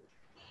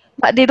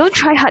 but they don't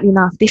try hard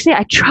enough. They say,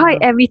 I try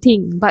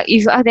everything. But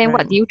if you ask them,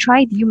 what do you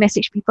try? Do you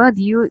message people?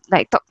 Do you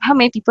like talk? How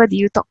many people do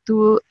you talk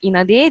to in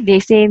a day?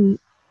 They say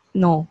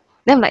no.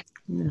 Then I'm like,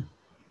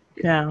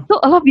 yeah. So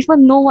a lot of people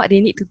know what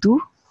they need to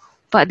do,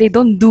 but they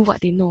don't do what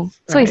they know.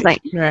 So it's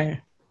like,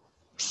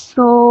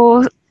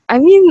 so I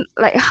mean,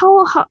 like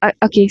how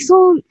okay,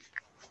 so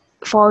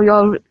for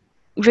your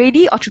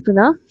ready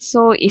entrepreneur,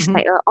 so it's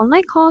like an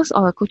online course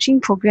or a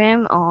coaching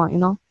program, or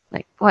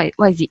like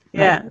what is it?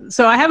 Yeah,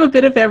 so I have a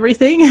bit of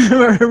everything.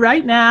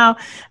 Right now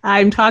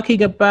I'm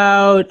talking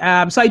about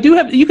so I do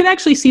have, you can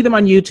actually see them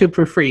on YouTube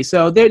for free.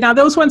 So now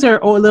those ones are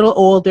a little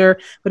older,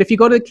 but if you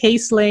go to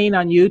Case Lane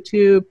on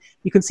YouTube,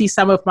 you can see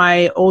some of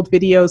my old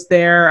videos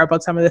there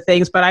about some of the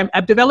things. But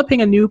I'm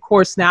developing a new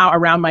course now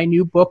around my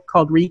new book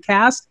called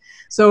Recast.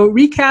 So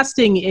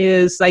recasting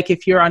is like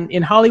if you're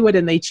in Hollywood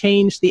and they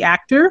change the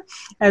actor,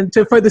 and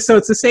so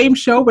it's the same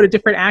show but a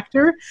different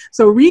actor.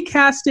 So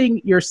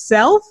recasting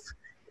yourself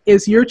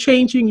is you're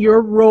changing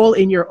your role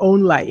in your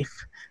own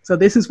life. So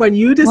this is when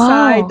you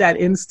decide that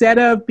instead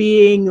of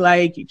being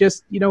like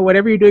just,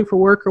 whatever you're doing for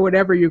work or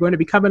whatever, you're going to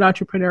become an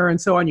entrepreneur and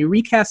so on. You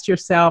recast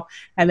yourself,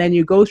 and then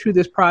you go through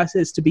this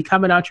process to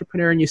become an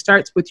entrepreneur, and you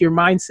start with your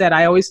mindset.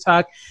 I always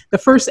talk, the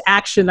first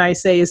action I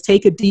say is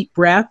take a deep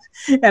breath.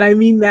 And I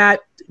mean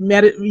that,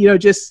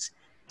 just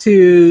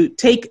to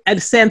take a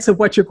sense of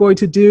what you're going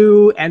to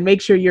do and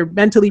make sure you're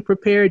mentally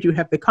prepared, you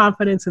have the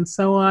confidence and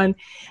so on.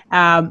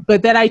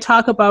 But then I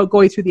talk about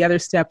going through the other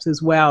steps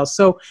as well.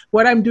 So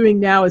what I'm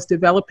doing now is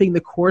developing the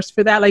course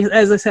for that. Like,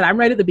 as I said, I'm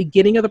right at the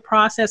beginning of the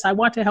process. I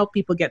want to help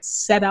people get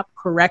set up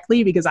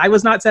correctly because I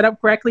was not set up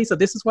correctly. So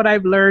this is what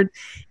I've learned.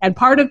 And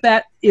part of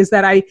that is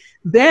that I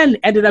then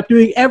ended up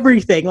doing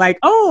everything. Like,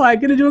 oh, I'm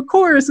going to do a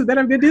course, and then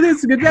I'm going to do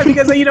this and do that,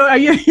 because,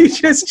 you're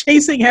just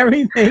chasing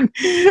everything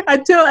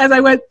until as I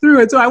went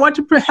through it. So I want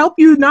to help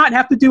you not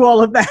have to do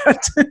all of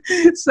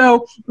that.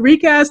 So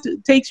Recast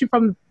takes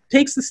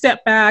the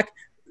step back,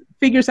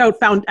 figures out,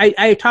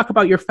 I talk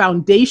about your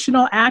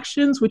foundational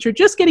actions, which are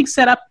just getting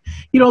set up.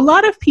 A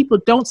lot of people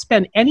don't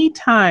spend any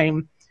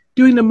time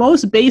doing the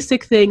most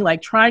basic thing,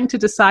 like trying to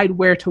decide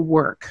where to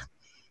work.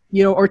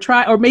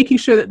 or making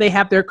sure that they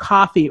have their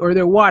coffee or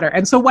their water.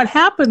 And so what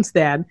happens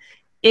then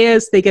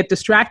is they get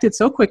distracted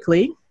so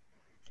quickly,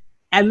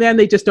 and then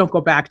they just don't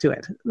go back to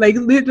it. Like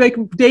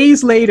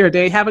days later,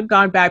 they haven't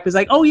gone back. It's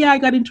like, oh yeah, I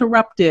got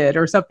interrupted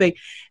or something.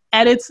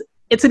 And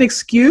it's an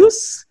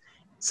excuse.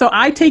 So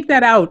I take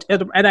that out,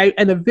 and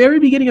at the very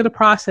beginning of the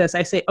process,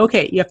 I say,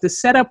 okay, you have to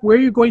set up where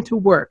you're going to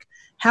work,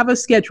 have a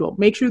schedule,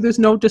 make sure there's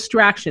no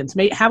distractions,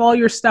 have all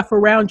your stuff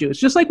around you. It's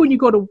just like when you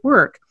go to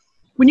work.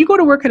 When you go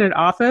to work in an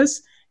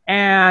office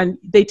and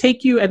they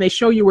take you and they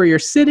show you where you're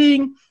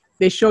sitting,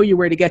 they show you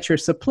where to get your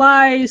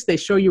supplies, they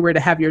show you where to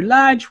have your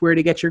lunch, where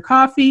to get your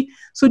coffee.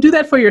 So do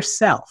that for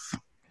yourself.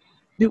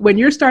 When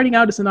you're starting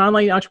out as an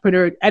online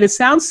entrepreneur, and it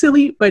sounds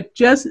silly, but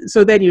just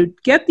so then you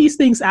get these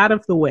things out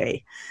of the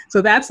way.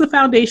 So that's the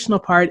foundational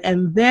part.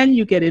 And then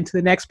you get into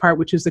the next part,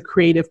 which is the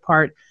creative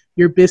part,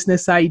 your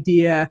business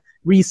idea,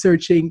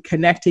 researching,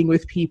 connecting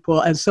with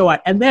people, and so on.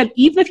 And then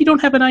even if you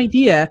don't have an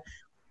idea,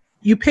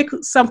 you pick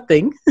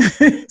something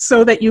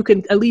so that you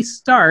can at least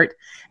start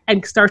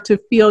to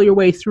feel your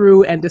way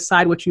through and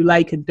decide what you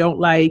like and don't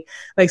like.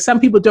 Like some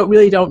people don't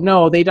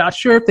know. They're not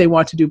sure if they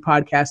want to do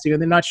podcasting, or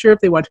they're not sure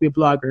if they want to be a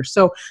blogger.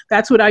 So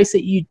that's what I say.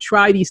 You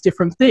try these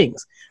different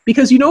things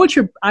because you know what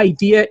your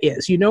idea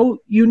is. You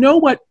know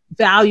what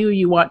value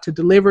you want to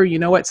deliver. You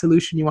know what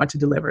solution you want to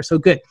deliver. So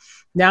good.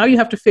 Now you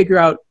have to figure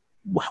out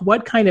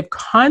what kind of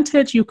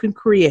content you can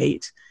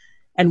create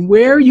and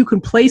where you can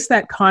place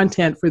that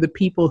content for the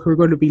people who are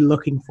going to be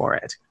looking for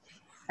it.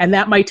 And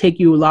that might take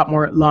you a lot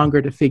more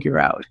longer to figure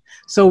out.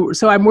 So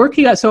I'm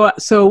working on,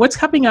 so what's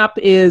coming up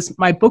is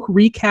my book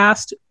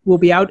Recast will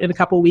be out in a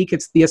couple of weeks.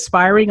 It's the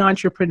Aspiring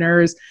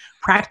Entrepreneur's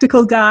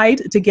Practical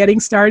Guide to Getting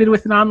Started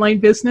with an Online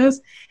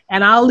Business.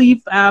 And I'll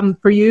leave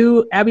for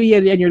you, Abby,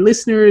 and your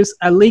listeners,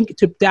 a link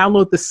to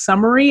download the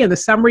summary. And the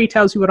summary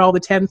tells you what all the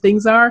 10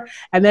 things are.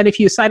 And then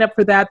if you sign up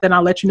for that, then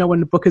I'll let you know when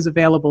the book is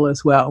available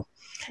as well.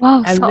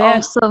 Wow, and so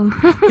awesome.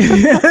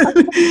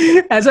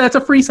 And so that's a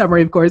free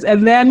summary, of course.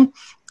 And then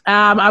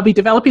I'll be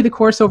developing the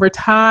course over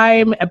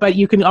time, but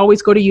you can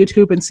always go to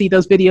YouTube and see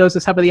those videos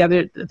of some of the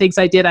other things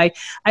I did. I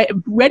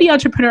Ready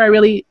Entrepreneur, I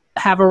really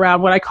have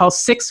around what I call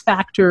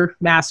 6-factor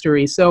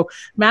mastery. So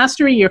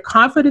mastering your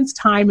confidence,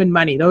 time, and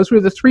money. Those were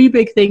the 3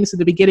 big things at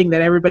the beginning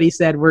that everybody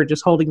said were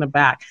just holding them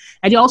back.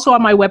 And also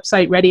on my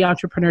website,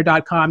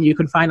 readyentrepreneur.com, you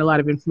can find a lot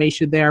of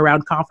information there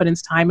around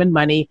confidence, time, and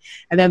money.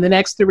 And then the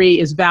next 3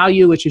 is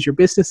value, which is your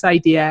business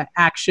idea,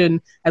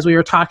 action, as we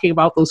were talking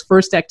about, those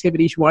first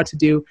activities you want to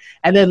do,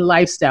 and then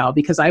lifestyle,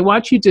 because I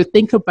want you to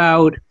think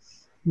about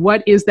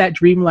what is that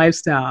dream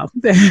lifestyle?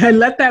 And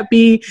let that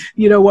be,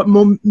 what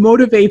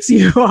motivates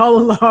you all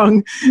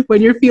along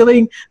when you're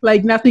feeling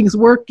like nothing's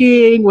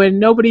working, when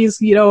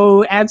nobody's,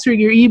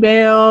 answering your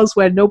emails,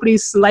 when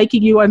nobody's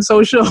liking you on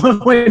social,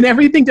 when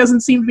everything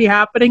doesn't seem to be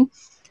happening.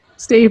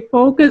 Stay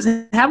focused,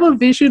 have a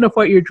vision of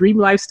what your dream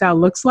lifestyle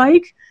looks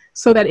like,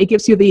 so that it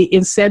gives you the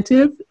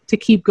incentive to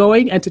keep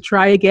going and to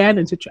try again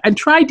and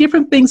try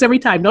different things every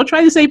time. Don't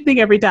try the same thing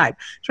every time.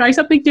 Try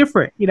something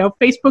different.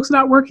 Facebook's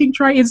not working,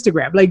 try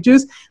Instagram. Like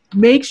just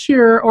make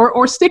sure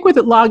or stick with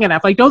it long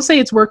enough. Like don't say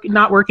it's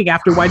not working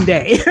after one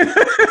day.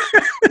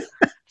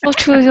 So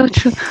true.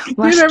 Do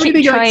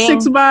everything like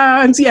 6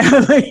 months.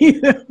 Yeah.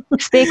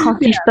 Stay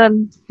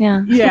consistent.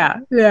 Yeah.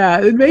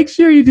 Make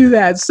sure you do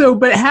that. So,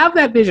 but have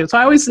that vision.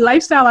 So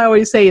lifestyle, I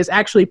always say, is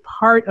actually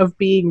part of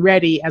being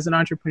ready as an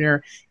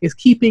entrepreneur, is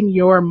keeping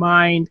your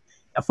mind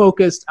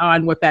focused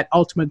on what that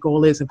ultimate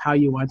goal is of how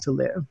you want to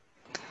live.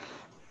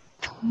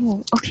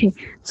 Oh, okay.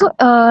 So,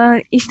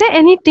 is there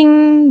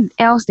anything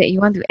else that you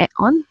want to add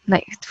on,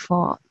 like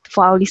for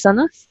our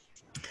listeners?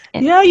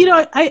 Yeah,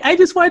 I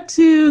just want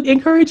to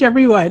encourage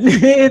everyone.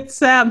 It's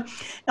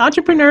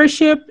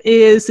entrepreneurship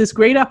is this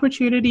great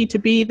opportunity to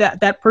be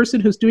that person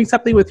who's doing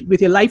something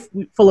with your life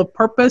full of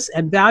purpose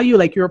and value.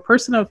 Like you're a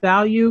person of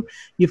value.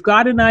 You've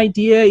got an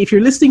idea. If you're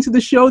listening to the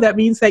show, that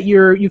means that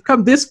you've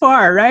come this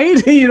far, right?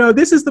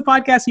 This is the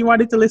podcast you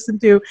wanted to listen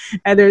to,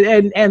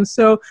 and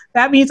so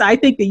that means I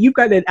think that you've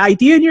got an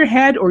idea in your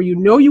head, or you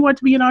want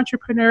to be an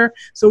entrepreneur.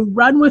 So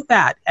run with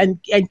that and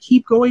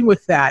keep going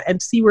with that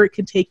and see where it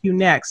can take you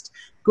next.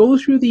 Go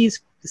through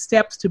these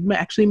steps to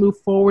actually move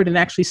forward and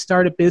actually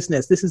start a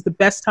business. This is the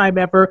best time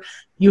ever.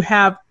 You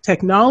have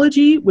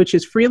technology, which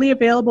is freely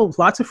available with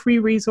lots of free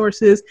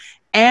resources,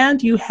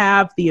 and you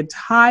have the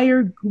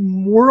entire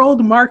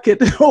world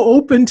market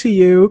open to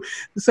you.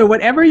 So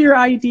whatever your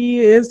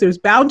idea is, there's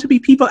bound to be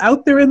people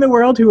out there in the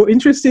world who are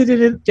interested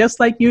in it just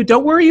like you.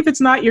 Don't worry if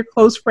it's not your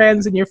close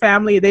friends and your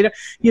family. They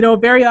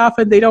don't, very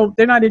often they're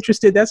not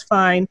interested. That's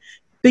fine.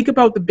 Think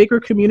about the bigger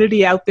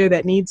community out there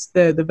that needs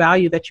the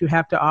value that you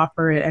have to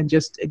offer, and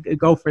just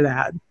go for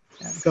that.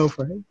 Go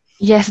for it.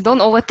 Yes, don't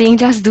overthink.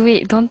 Just do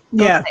it. Don't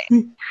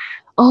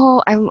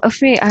oh, I'm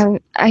afraid.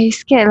 I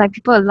scared like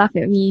people will laugh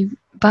at me.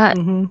 But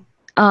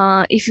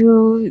if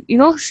you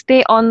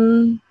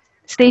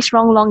stay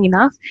strong long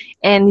enough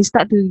and you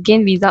start to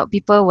gain result,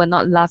 people will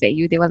not laugh at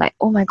you. They were like,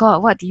 oh my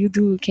God, what do you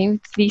do? Can you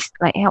please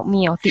like help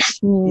me or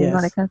teach me?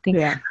 That kind of thing.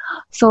 Yeah.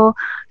 So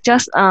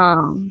just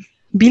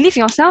believe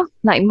in yourself,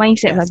 like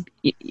mindset.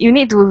 Yes. You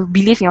need to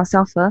believe in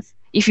yourself first.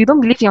 If you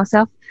don't believe in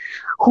yourself,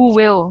 who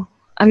will?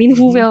 I mean,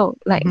 who will?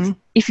 Like, Mm-hmm.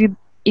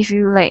 if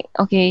you like,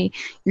 okay,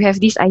 you have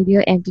this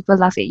idea and people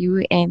laugh at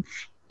you and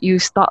you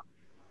stop,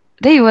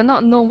 then you will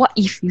not know what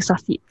if you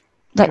succeed.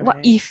 Like, what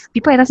Right. if?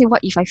 People either say,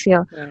 what if I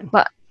fail? Yeah.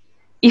 But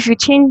if you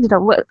change the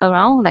word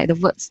around, like the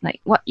words,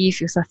 like, what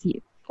if you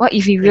succeed? What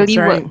if it That's really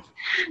work? right.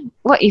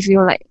 What if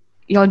you like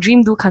your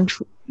dream do come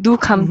true?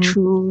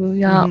 Mm-hmm.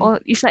 Yeah. Mm-hmm. Or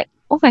it's like,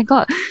 oh my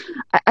god,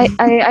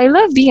 I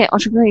love being an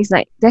entrepreneur. It's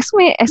like there's so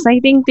many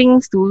exciting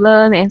things to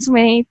learn and so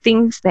many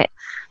things that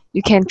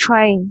you can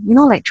try. You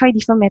know, like try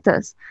different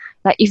methods.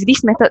 Like if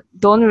this method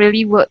don't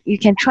really work, you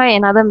can try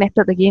another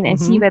method again and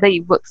see Mm-hmm. whether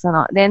it works or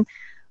not. Then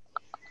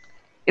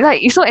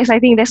like it's so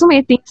exciting. There's so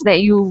many things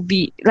that you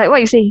be like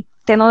what you say.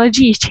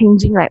 Technology is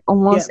changing like Yeah.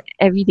 almost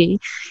every day,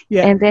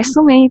 Yeah. and there's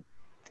so many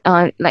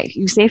like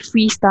you say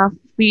free stuff,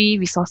 free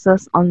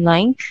resources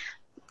online.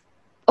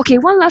 Okay,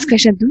 one last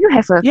question. Do you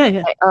have Yeah.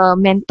 Yeah. like a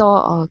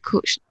mentor or a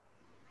coach?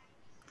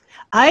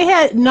 I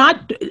had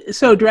not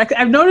so direct.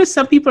 I've noticed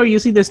some people are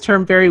using this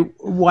term very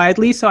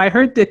widely. So I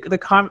heard the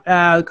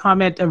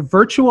comment of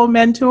virtual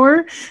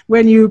mentor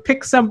when you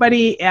pick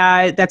somebody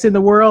that's in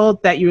the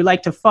world that you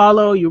like to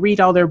follow. You read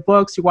all their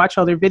books, you watch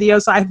all their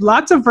videos. I have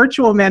lots of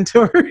virtual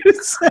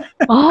mentors.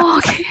 Oh,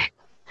 okay.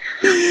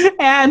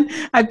 And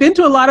I've been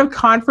to a lot of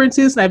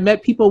conferences and I've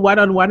met people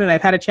one-on-one and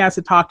I've had a chance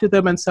to talk to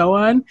them and so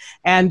on.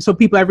 And so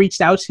people I've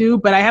reached out to,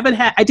 but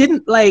I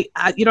didn't like,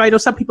 I know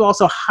some people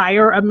also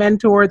hire a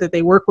mentor that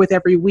they work with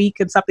every week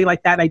and something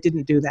like that. I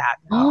didn't do that.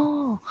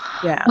 No. Oh,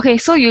 Yeah. okay.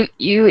 So you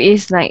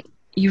is like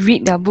you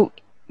read the book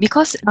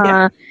because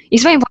Yeah.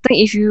 it's very important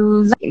if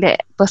you like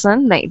that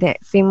person, like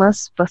that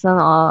famous person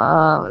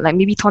or like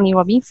maybe Tony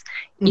Robbins.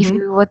 If Mm-hmm.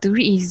 you were to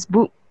read his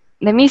book,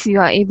 that means you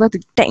are able to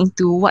tap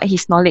into what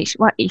his knowledge,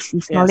 what is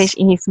his Yes. knowledge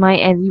in his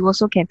mind, and you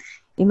also can,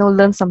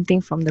 learn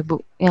something from the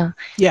book. Yeah.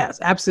 Yes,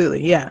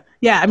 absolutely. Yeah.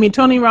 Yeah. I mean,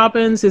 Tony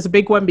Robbins is a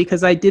big one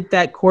because I did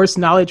that course,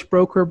 Knowledge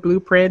Broker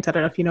Blueprint. I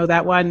don't know if you know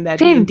that one that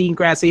he and Same, Dean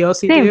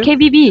Graziosi same. do.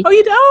 KBB. Oh,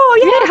 you do? Oh,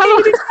 yeah. Yeah, Okay.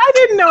 hello. I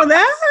didn't know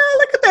that. Oh,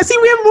 look at that. See,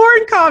 we have more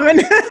in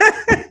common.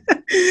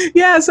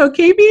 Yeah. So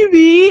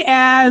KBB.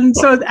 And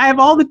so I have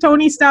all the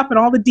Tony stuff and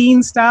all the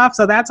Dean stuff.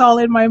 So that's all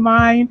in my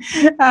mind.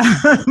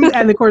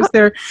 And of course,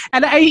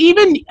 and I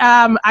even,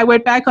 I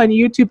went back on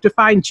YouTube to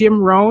find Jim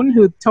Rohn,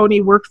 who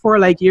Tony worked for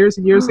like years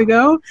and years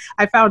ago.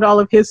 I found all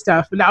of his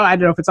stuff. Now, I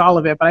don't know if it's all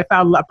of it, but I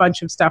found a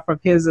bunch of stuff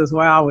of his as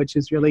well, which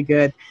is really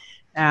good.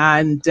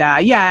 And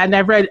and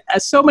I've read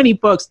so many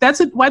books. That's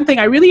one thing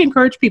I really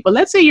encourage people.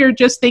 Let's say you're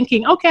just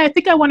thinking, okay, I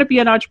think I want to be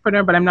an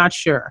entrepreneur, but I'm not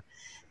sure.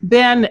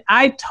 Then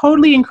I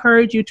totally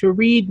encourage you to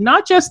read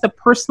not just the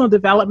personal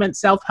development,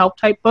 self-help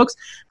type books,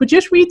 but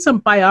just read some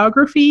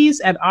biographies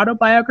and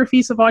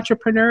autobiographies of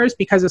entrepreneurs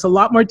because there's a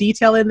lot more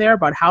detail in there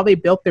about how they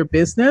built their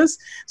business.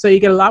 So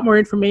you get a lot more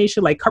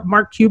information. Like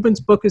Mark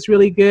Cuban's book is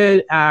really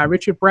good.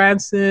 Richard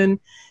Branson.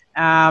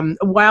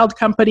 Wild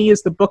Company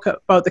is the book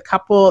about the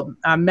couple,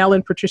 Mel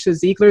and Patricia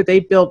Ziegler. They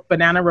built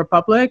Banana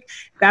Republic.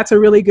 That's a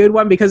really good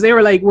one because they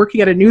were like working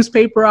at a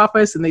newspaper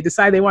office and they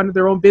decided they wanted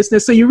their own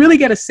business. So you really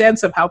get a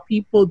sense of how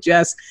people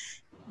just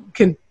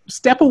can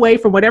step away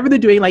from whatever they're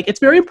doing. Like, it's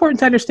very important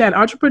to understand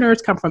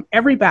entrepreneurs come from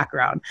every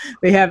background.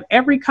 They have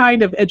every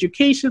kind of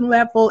education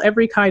level,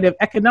 every kind of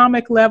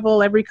economic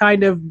level, every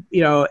kind of,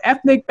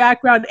 ethnic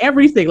background,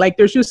 everything. Like,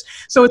 there's just,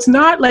 so it's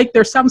not like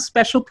there's some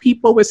special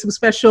people with some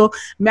special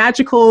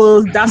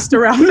magical dust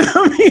around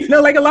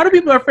them. Like a lot of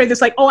people are afraid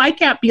it's like, oh, I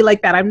can't be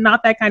like that. I'm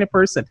not that kind of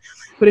person.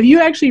 But if you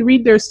actually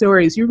read their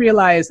stories, you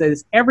realize that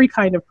it's every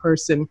kind of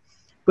person.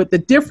 But the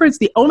difference,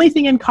 the only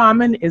thing in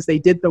common is they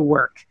did the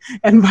work.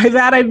 And by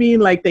that, I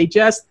mean, like,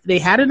 they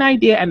had an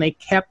idea and they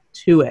kept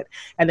to it.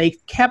 And they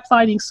kept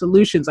finding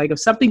solutions. Like if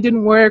something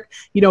didn't work,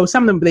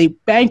 some of them, they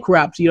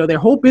bankrupt, their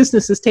whole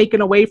business is taken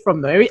away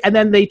from them. And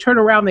then they turn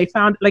around, they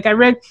found, like I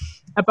read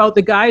about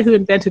the guy who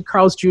invented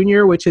Carl's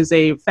Jr., which is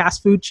a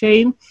fast food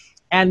chain.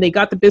 And they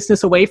got the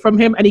business away from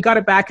him and he got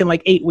it back in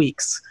like 8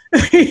 weeks.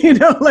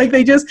 Like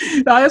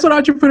that's what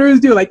entrepreneurs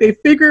do. Like they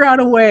figure out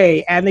a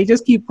way and they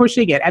just keep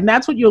pushing it. And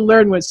that's what you'll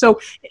learn with. So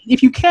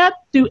if you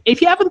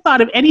haven't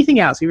thought of anything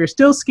else, if you're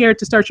still scared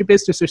to start your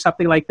business or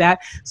something like that,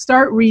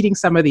 start reading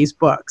some of these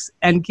books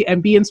and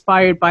be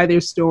inspired by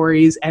their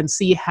stories and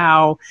see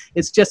how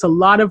it's just a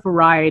lot of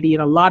variety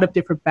and a lot of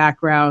different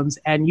backgrounds.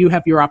 And you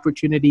have your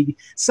opportunity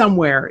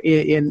somewhere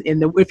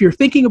if you're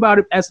thinking about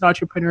it as an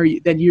entrepreneur,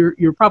 then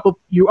you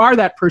are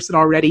that person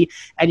already,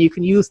 and you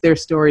can use their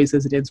stories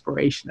as an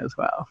inspiration as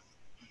well.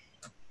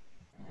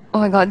 Oh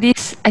my god,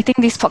 I think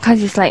this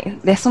podcast is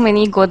like, there's so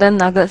many golden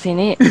nuggets in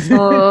it.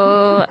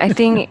 So I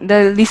think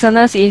the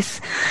listeners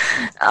is,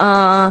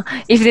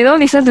 if they don't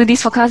listen to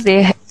this podcast,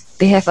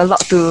 they have a lot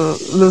to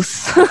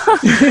lose.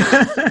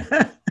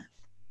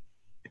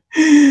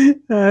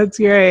 That's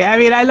great. I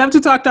mean, I love to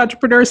talk to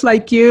entrepreneurs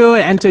like you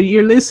and to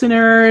your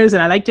listeners,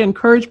 and I like to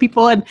encourage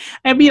people. And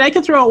I mean, I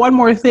can throw out one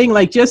more thing,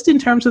 like just in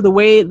terms of the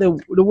way the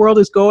world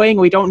is going,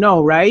 we don't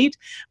know, right?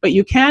 But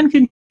you can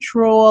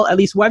control at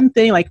least one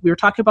thing, like we were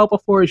talking about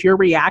before, is your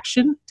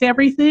reaction to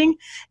everything.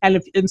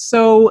 And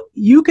so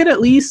you could at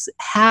least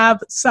have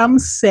some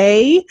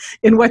say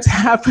in what's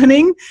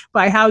happening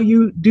by how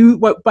you do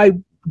by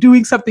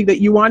doing something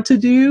that you want to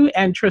do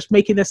and just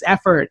making this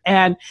effort.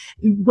 And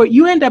what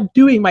you end up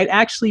doing might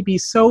actually be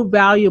so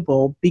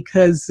valuable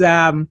because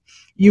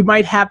you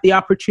might have the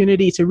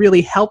opportunity to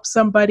really help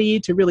somebody,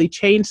 to really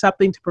change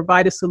something, to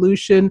provide a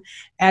solution.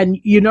 And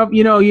you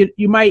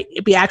might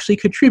be actually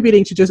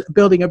contributing to just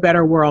building a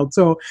better world.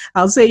 So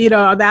I'll say,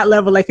 on that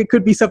level, like it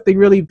could be something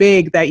really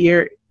big that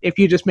if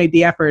you just made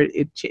the effort,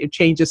 it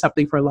changes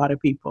something for a lot of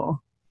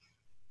people.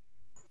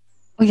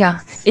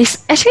 Yeah, it's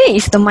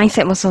the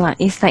mindset also.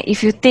 It's like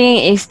if you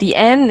think it's the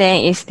end,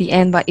 then it's the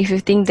end. But if you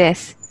think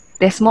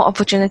there's more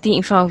opportunity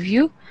in front of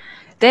you,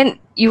 then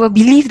you will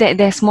believe that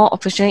there's more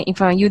opportunity in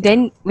front of you.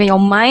 Then when your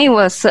mind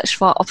will search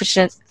for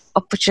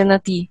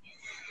opportunity,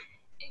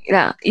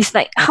 yeah, it's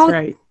like That's how.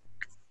 Right.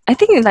 I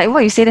think like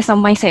what you say, that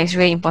some mindset is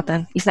very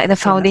important. It's like the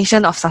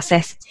foundation of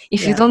success.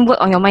 If you don't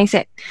work on your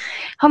mindset,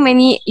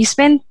 you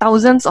spend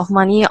thousands of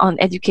money on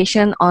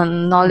education,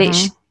 on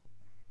knowledge,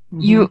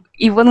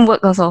 it won't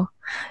work also.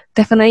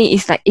 Definitely,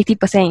 it's like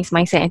 80% is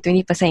mindset and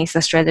 20% is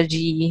the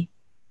strategy.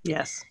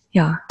 Yes.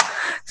 Yeah.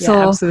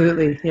 So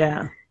absolutely.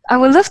 Yeah. I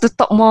would love to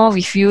talk more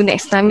with you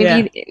next time.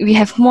 Maybe we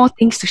have more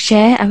things to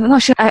share. I'm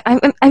not sure.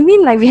 I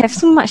mean, like we have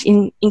so much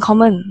in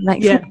common.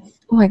 Like,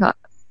 oh my God.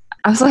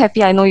 I'm so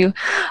happy I know you.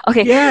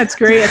 Okay. Yeah, it's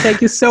great.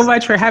 Thank you so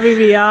much for having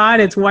me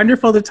on. It's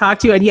wonderful to talk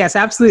to you. And yes,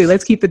 absolutely.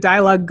 Let's keep the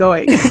dialogue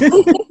going.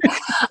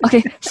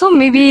 Okay. So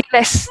maybe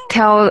let's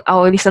tell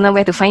our listener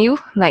where to find you.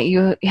 Like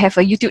you have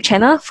a YouTube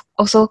channel,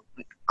 also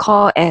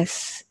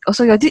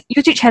your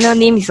YouTube channel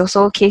name is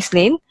also Case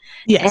Lane.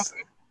 Yes.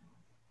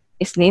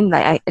 Its name,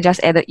 like I just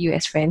added you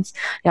as friends.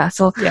 Yeah.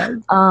 So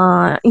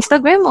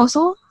Instagram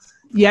also.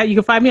 Yeah, you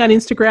can find me on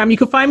Instagram. You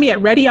can find me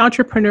at Ready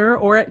Entrepreneur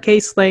or at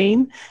Case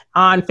Lane.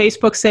 On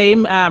Facebook,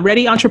 same,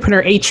 Ready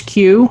Entrepreneur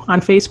HQ on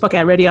Facebook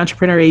at Ready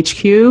Entrepreneur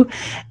HQ.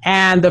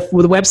 And the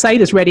website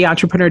is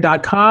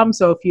readyentrepreneur.com.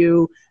 So if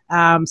you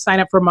sign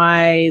up for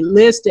my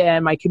list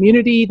and my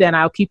community, then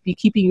I'll be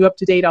keeping you up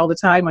to date all the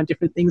time on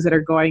different things that are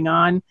going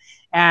on.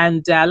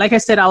 And like I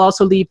said, I'll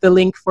also leave the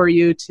link for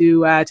you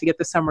to get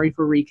the summary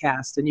for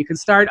Recast. And you can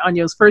start on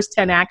those first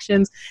 10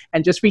 actions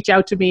and just reach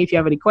out to me if you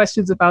have any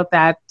questions about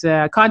that.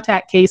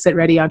 Contact Case at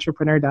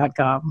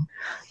readyentrepreneur.com.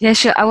 Yeah,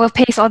 sure. I will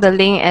paste all the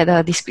link at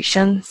the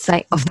description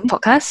side of the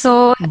podcast.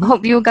 So I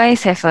hope you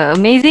guys have an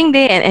amazing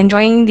day and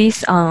enjoying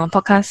this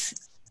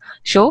podcast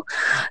show.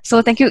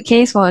 So thank you,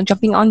 Case, for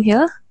jumping on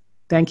here.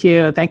 Thank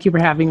you. Thank you for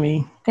having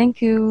me.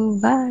 Thank you.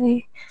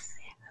 Bye.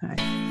 Bye.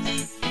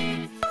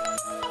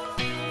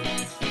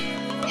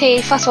 Hey,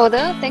 Fast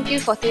Forwarder, thank you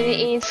for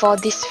tuning in for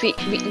this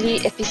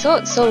weekly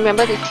episode. So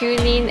remember to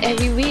tune in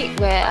every week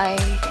where I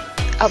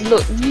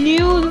upload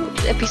new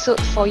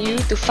episodes for you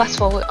to fast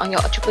forward on your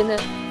entrepreneur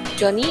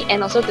journey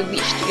and also to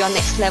reach to your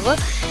next level.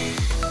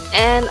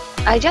 And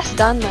I just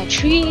done my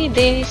 3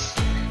 days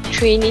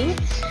training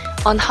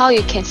on how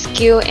you can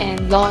scale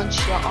and launch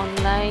your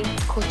online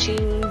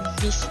coaching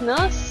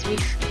business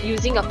with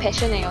using your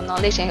passion and your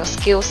knowledge and your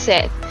skill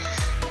set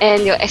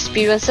and your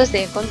experiences that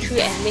you've gone through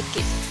and make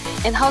it,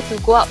 and how to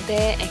go out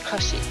there and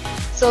crush it.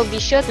 So be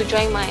sure to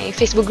join my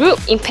Facebook group,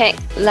 Impact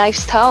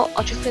Lifestyle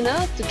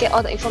Entrepreneur, to get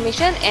all the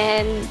information,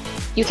 and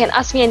you can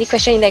ask me any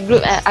question in that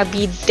group and I'll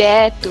be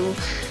there to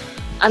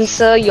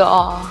answer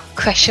your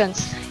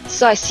questions.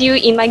 So I see you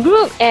in my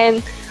group,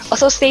 and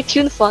also stay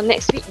tuned for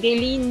next week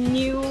daily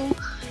new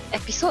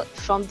episode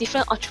from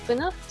different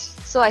entrepreneurs.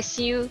 So I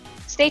see you.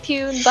 Stay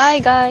tuned. Bye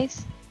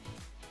guys.